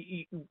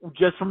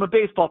 just from a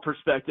baseball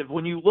perspective,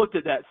 when you looked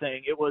at that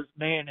thing, it was,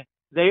 man,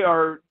 they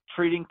are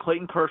treating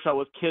Clayton Kershaw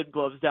with kid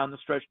gloves down the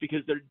stretch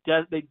because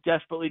they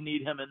desperately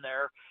need him in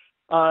there.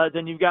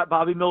 Then you've got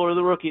Bobby Miller,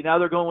 the rookie. Now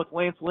they're going with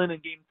Lance Lynn in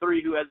Game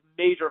 3, who has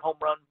major home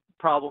run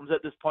problems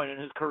at this point in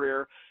his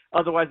career.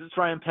 Otherwise, it's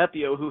Ryan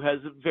Pepio, who has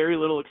very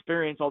little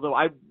experience, although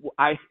I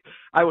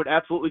would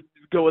absolutely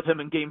go with him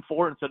in Game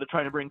 4 instead of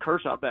trying to bring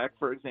Kershaw back,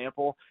 for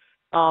example.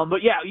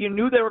 But, yeah, you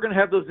knew they were going to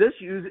have those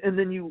issues, and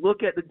then you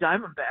look at the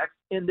Diamondbacks,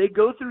 and they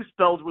go through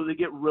spells where they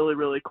get really,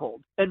 really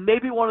cold. And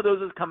maybe one of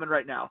those is coming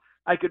right now.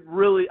 I could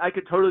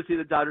totally see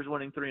the Dodgers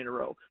winning 3 in a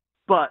row.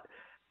 But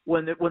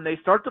when they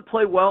start to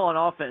play well on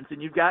offense,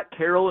 and you've got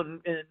Carroll and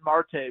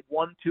Marte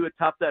 1-2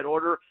 atop that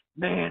order,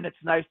 man, it's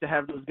nice to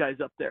have those guys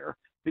up there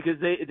because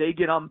they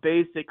get on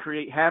base, they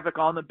create havoc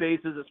on the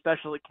bases,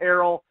 especially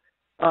Carroll.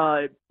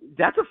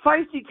 That's a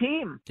feisty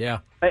team. Yeah.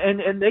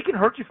 And they can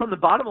hurt you from the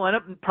bottom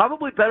lineup,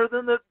 probably better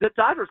than the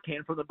Dodgers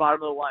can from the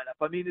bottom of the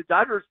lineup. I mean, the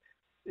Dodgers,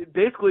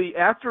 basically,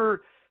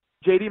 after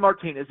J.D.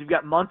 Martinez, you've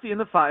got Muncy in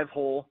the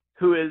 5-hole,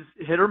 who is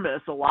hit or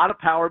miss, a lot of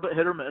power, but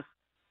hit or miss.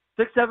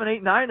 6, 7,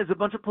 8, 9 is a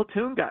bunch of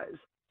platoon guys.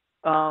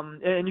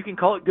 And you can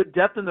call it good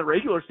depth in the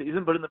regular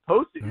season, but in the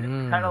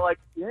postseason, it's kind of like,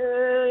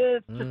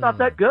 it's just not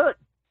that good.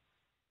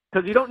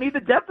 Because you don't need the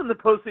depth in the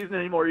postseason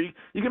anymore. You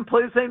can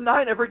play the same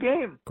 9 every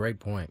game. Great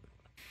point.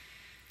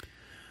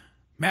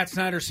 Matt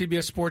Snyder,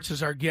 CBS Sports,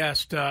 is our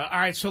guest. All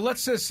right, so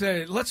let's just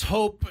say, let's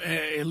hope,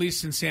 at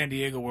least in San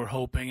Diego we're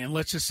hoping, and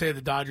let's just say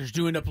the Dodgers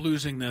do end up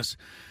losing this.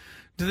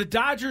 Do the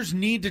Dodgers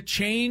need to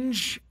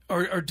change,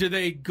 or do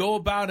they go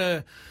about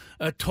a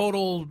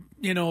total,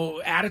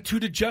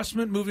 attitude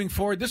adjustment moving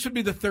forward? This would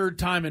be the 3rd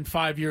time in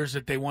 5 years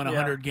that they won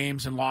 100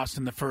 games and lost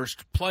in the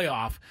first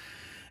playoff.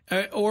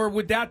 Or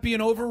would that be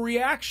an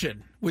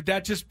overreaction? Would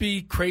that just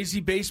be crazy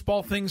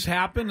baseball things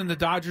happen and the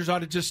Dodgers ought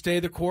to just stay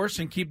the course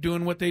and keep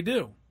doing what they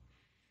do?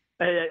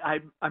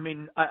 I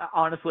mean,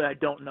 honestly, I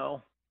don't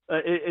know.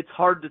 It's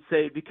hard to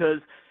say because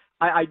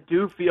I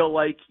do feel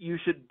like you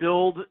should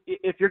build –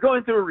 if you're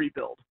going through a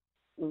rebuild,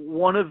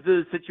 one of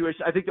the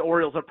situations – I think the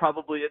Orioles are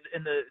probably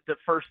in the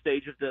first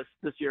stage of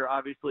this year,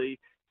 obviously,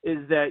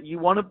 is that you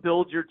want to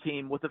build your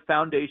team with a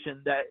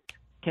foundation that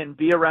can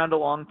be around a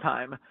long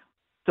time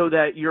so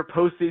that your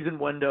postseason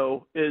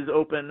window is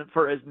open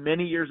for as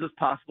many years as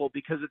possible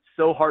because it's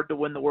so hard to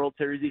win the World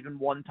Series even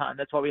one time.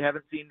 That's why we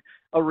haven't seen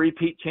a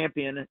repeat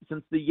champion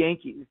since the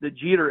Yankees, the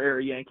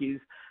Jeter-era Yankees.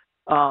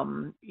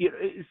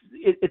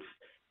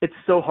 it's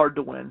so hard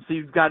to win. So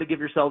you've got to give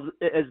yourselves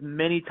as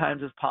many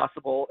times as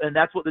possible. And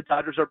that's what the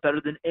Dodgers are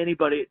better than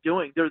anybody at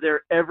doing. They're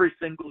there every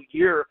single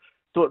year.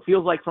 So it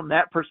feels like from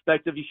that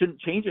perspective, you shouldn't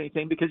change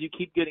anything because you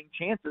keep getting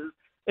chances.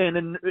 And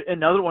in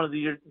another one of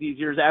these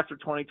years after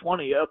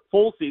 2020, a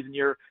full season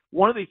year,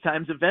 one of these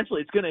times eventually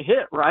it's going to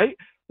hit, right?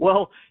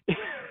 Well,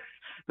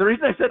 the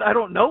reason I said I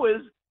don't know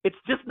is it's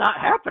just not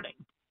happening.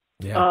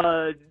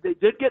 Yeah. They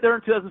did get there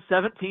in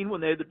 2017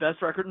 when they had the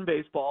best record in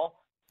baseball.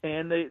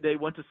 And they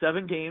went to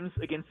 7 games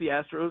against the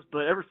Astros,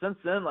 but ever since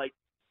then, like,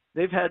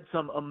 they've had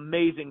some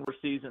amazing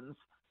seasons.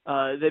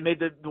 They made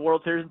the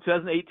World Series in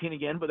 2018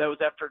 again, but that was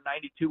after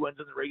 92 wins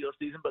in the regular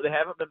season. But they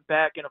haven't been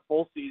back in a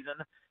full season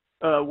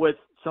with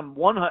some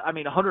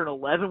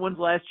 111 wins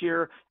last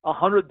year,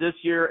 100 this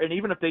year, and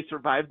even if they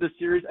survive this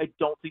series, I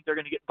don't think they're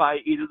going to get by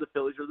either the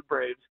Phillies or the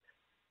Braves.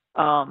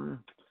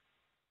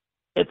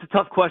 It's a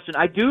tough question.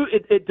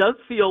 It does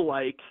feel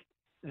like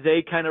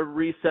they kind of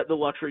reset the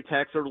luxury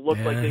tax, or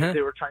looked like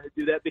they were trying to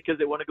do that because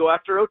they want to go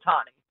after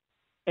Ohtani.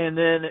 And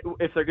then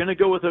if they're going to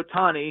go with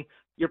Ohtani,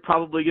 you're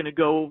probably going to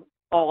go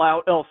all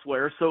out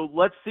elsewhere. So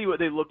let's see what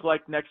they look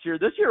like next year.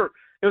 This year,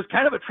 it was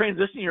kind of a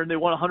transition year, and they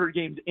won 100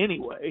 games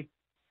anyway.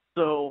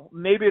 So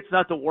maybe it's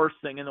not the worst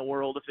thing in the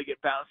world if they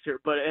get bounced here.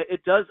 But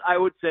it does, I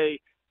would say,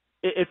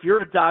 if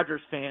you're a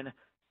Dodgers fan,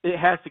 it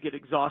has to get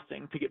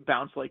exhausting to get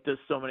bounced like this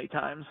so many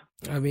times.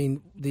 I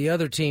mean, the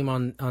other team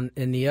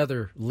in the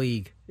other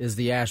league is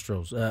the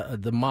Astros.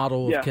 The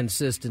model of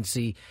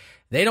consistency.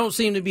 They don't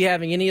seem to be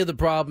having any of the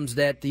problems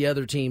that the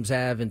other teams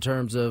have in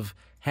terms of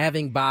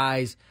having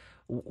buys.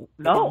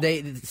 No.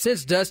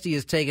 Since Dusty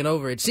has taken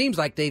over, it seems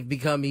like they've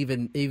become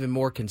even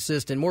more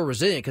consistent, more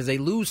resilient, because they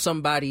lose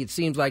somebody, it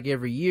seems like,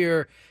 every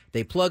year.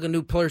 They plug a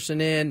new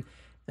person in.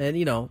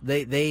 And,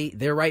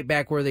 they're right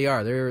back where they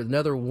are. They're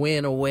another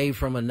win away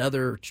from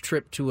another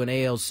trip to an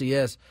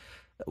ALCS.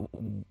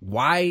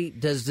 Why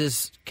does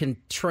this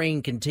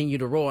train continue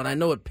to roll? And I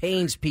know it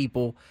pains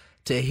people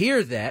to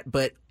hear that,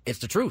 but it's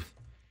the truth.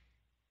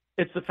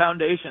 It's the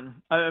foundation.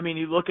 I mean,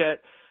 you look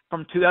at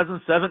from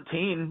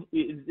 2017,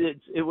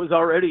 it was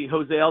already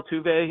Jose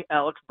Altuve,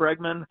 Alex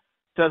Bregman.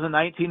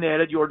 2019, they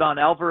added Yordan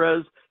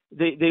Alvarez.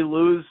 They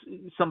lose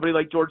somebody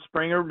like George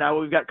Springer. Now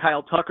we've got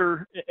Kyle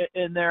Tucker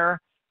in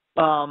there.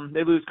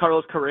 They lose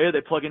Carlos Correa.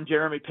 They plug in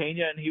Jeremy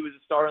Pena, and he was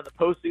a star in the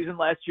postseason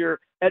last year.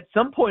 At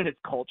some point, it's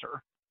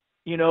culture.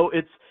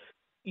 It's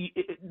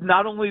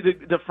not only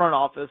the front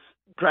office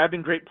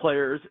grabbing great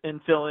players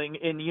and filling,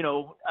 and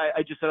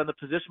I just said on the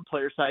position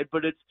player side,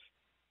 but it's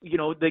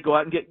they go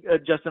out and get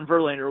Justin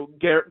Verlander,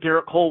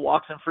 Garrett Cole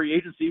walks in free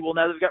agency. Well,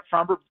 now they've got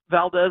Framber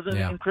Valdez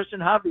and Christian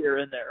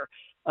Javier in there.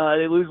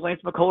 They lose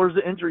Lance McCullers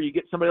to injury. You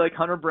get somebody like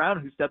Hunter Brown,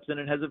 who steps in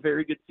and has a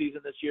very good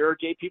season this year, or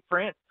J.P.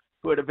 France,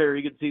 who had a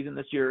very good season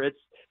this year.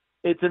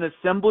 It's an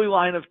assembly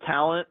line of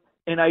talent,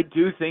 and I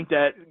do think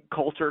that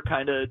culture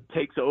kind of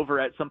takes over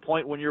at some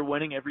point when you're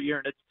winning every year.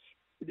 And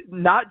it's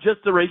not just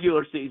the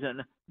regular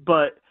season,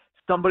 but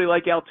somebody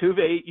like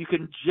Altuve, you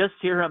can just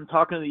hear him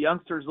talking to the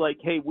youngsters like,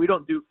 hey, we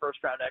don't do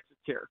first-round exits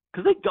here.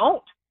 Because they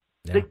don't.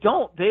 Yeah. They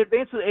don't. They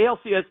advance to the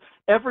ALCS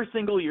every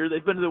single year.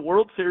 They've been to the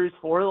World Series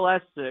 4 of the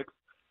last 6.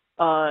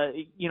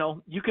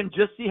 You can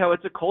just see how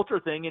it's a culture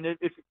thing. And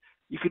if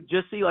you could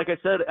just see, like I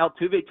said,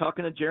 Altuve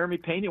talking to Jeremy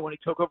Pena when he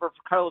took over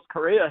for Carlos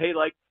Correa.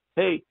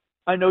 Hey,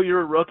 I know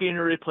you're a rookie and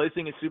you're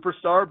replacing a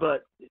superstar,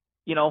 but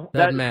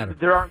doesn't matter.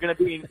 There aren't going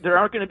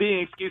to be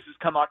any excuses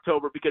come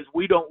October because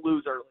we don't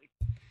lose early.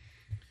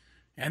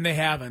 And they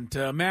haven't.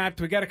 Matt,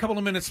 we got a couple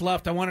of minutes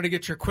left. I wanted to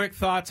get your quick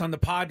thoughts on the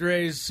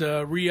Padres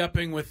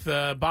re-upping with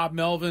Bob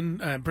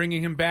Melvin,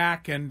 bringing him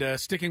back, and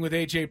sticking with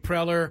A.J.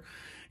 Preller,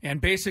 and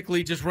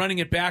basically just running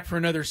it back for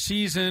another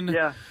season.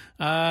 Yeah.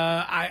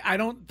 I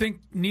don't think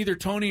neither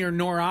Tony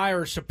nor I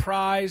are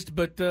surprised,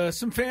 but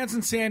some fans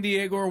in San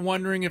Diego are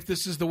wondering if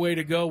this is the way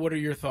to go. What are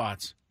your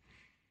thoughts?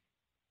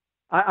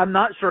 I'm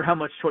not sure how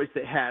much choice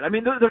they had. I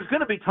mean, there's going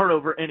to be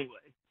turnover anyway,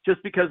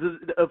 just because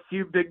of a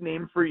few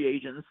big-name free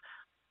agents.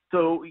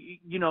 So,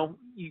 you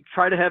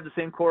try to have the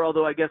same core,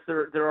 although I guess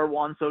there are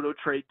Juan Soto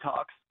trade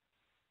talks.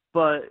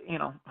 But,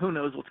 who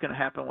knows what's going to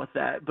happen with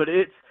that. But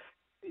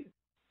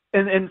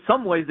in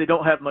some ways, they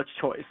don't have much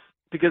choice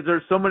because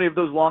there's so many of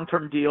those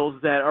long-term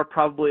deals that are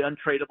probably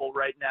untradeable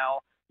right now.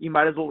 You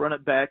might as well run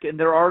it back. And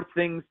there are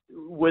things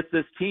with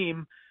this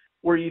team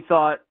where you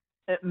thought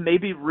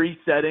maybe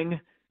resetting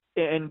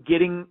and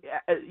getting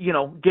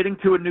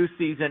to a new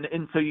season.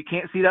 And so you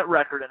can't see that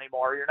record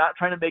anymore. You're not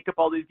trying to make up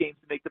all these games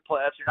to make the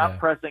playoffs. You're not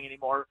pressing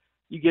anymore.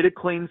 You get a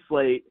clean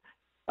slate.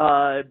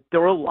 There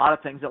were a lot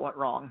of things that went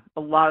wrong,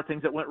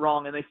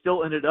 and they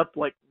still ended up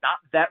not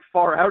that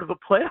far out of a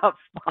playoff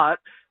spot.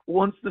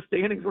 Once the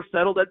standings were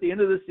settled at the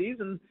end of the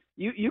season,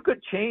 you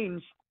could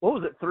change,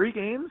 3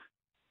 games?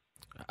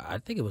 I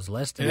think it was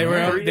less than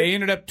that. They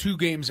ended up 2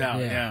 games out,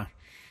 yeah.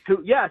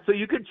 So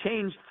you could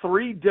change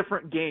 3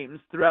 different games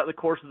throughout the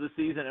course of the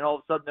season, and all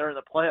of a sudden they're in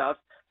the playoffs.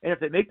 And if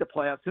they make the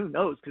playoffs, who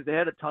knows? Because they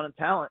had a ton of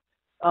talent.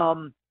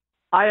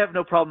 I have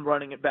no problem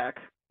running it back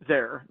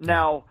there.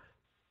 Now,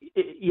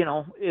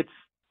 it's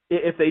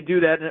if they do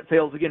that and it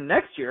fails again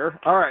next year,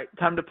 all right,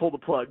 time to pull the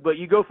plug. But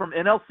you go from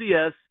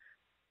NLCS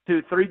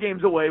to 3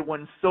 games away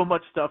when so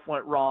much stuff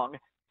went wrong.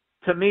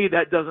 To me,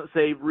 that doesn't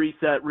say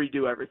reset,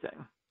 redo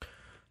everything.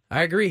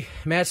 I agree.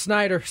 Matt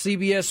Snyder,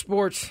 CBS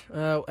Sports.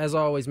 As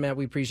always, Matt,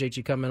 we appreciate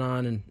you coming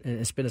on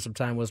and spending some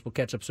time with us. We'll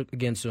catch up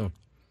again soon.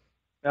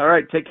 All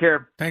right, take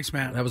care. Thanks,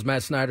 Matt. That was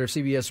Matt Snyder,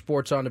 CBS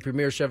Sports, on the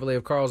Premier Chevrolet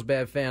of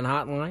Carlsbad fan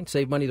hotline.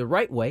 Save money the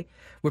right way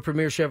with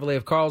Premier Chevrolet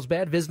of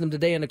Carlsbad. Visit them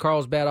today in the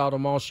Carlsbad Auto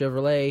Mall.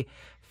 Chevrolet,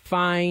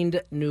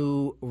 find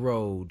new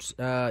roads.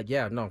 I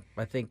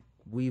think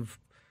we've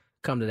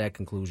come to that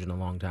conclusion a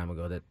long time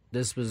ago that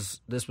this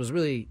was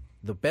really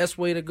the best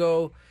way to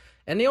go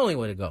and the only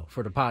way to go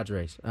for the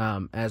Padres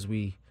as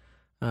we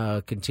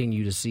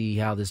continue to see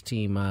how this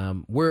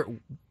team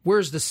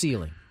where's the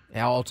ceiling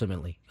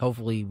ultimately.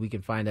 Hopefully we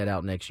can find that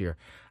out next year.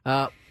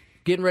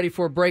 Getting ready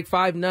for a break.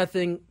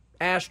 5-0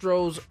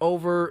 Astros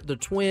over the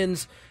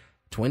Twins.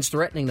 Twins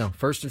threatening though.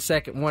 First and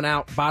second, one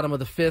out, bottom of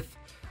the 5th.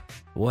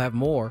 We'll have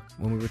more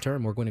when we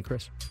return. More Gwynn and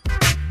Chris.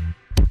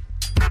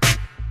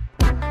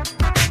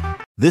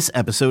 This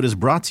episode is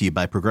brought to you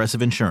by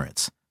Progressive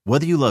Insurance.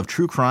 Whether you love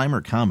true crime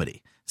or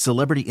comedy,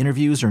 celebrity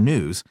interviews or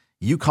news,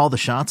 you call the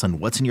shots on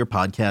what's in your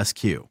podcast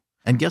queue.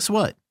 And guess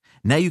what?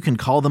 Now you can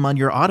call them on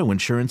your auto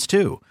insurance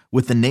too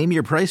with the Name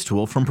Your Price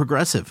tool from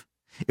Progressive.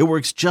 It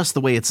works just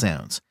the way it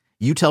sounds.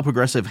 You tell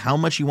Progressive how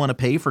much you want to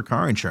pay for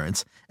car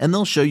insurance, and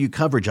they'll show you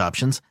coverage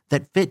options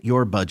that fit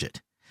your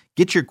budget.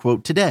 Get your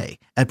quote today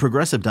at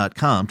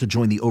Progressive.com to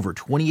join the over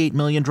 28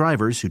 million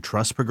drivers who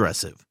trust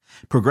Progressive.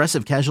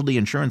 Progressive Casualty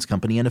Insurance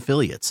Company and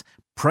Affiliates.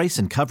 Price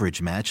and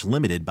coverage match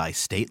limited by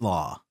state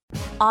law.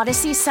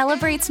 Odyssey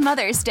celebrates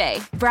Mother's Day,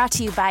 brought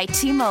to you by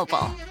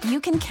T-Mobile. You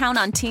can count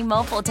on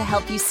T-Mobile to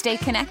help you stay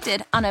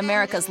connected on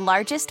America's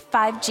largest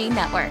 5G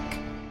network.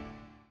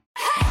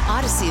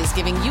 Odyssey is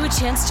giving you a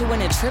chance to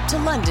win a trip to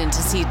London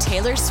to see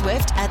Taylor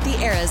Swift at the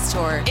Eras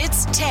Tour.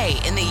 It's Tay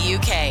in the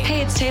UK.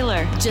 Hey, it's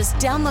Taylor. Just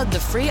download the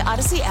free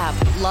Odyssey app,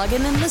 log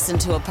in and listen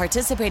to a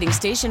participating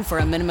station for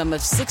a minimum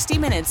of 60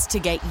 minutes to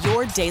get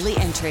your daily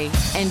entry.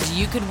 And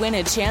you could win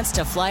a chance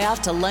to fly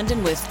off to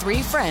London with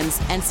 3 friends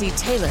and see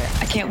Taylor.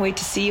 I can't wait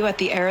to see you at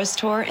the Eras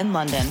Tour in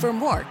London. For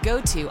more, go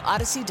to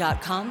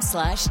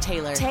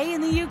odyssey.com/Taylor. Tay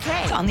in the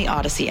UK. It's on the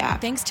Odyssey app.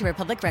 Thanks to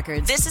Republic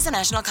Records. This is a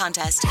national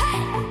contest.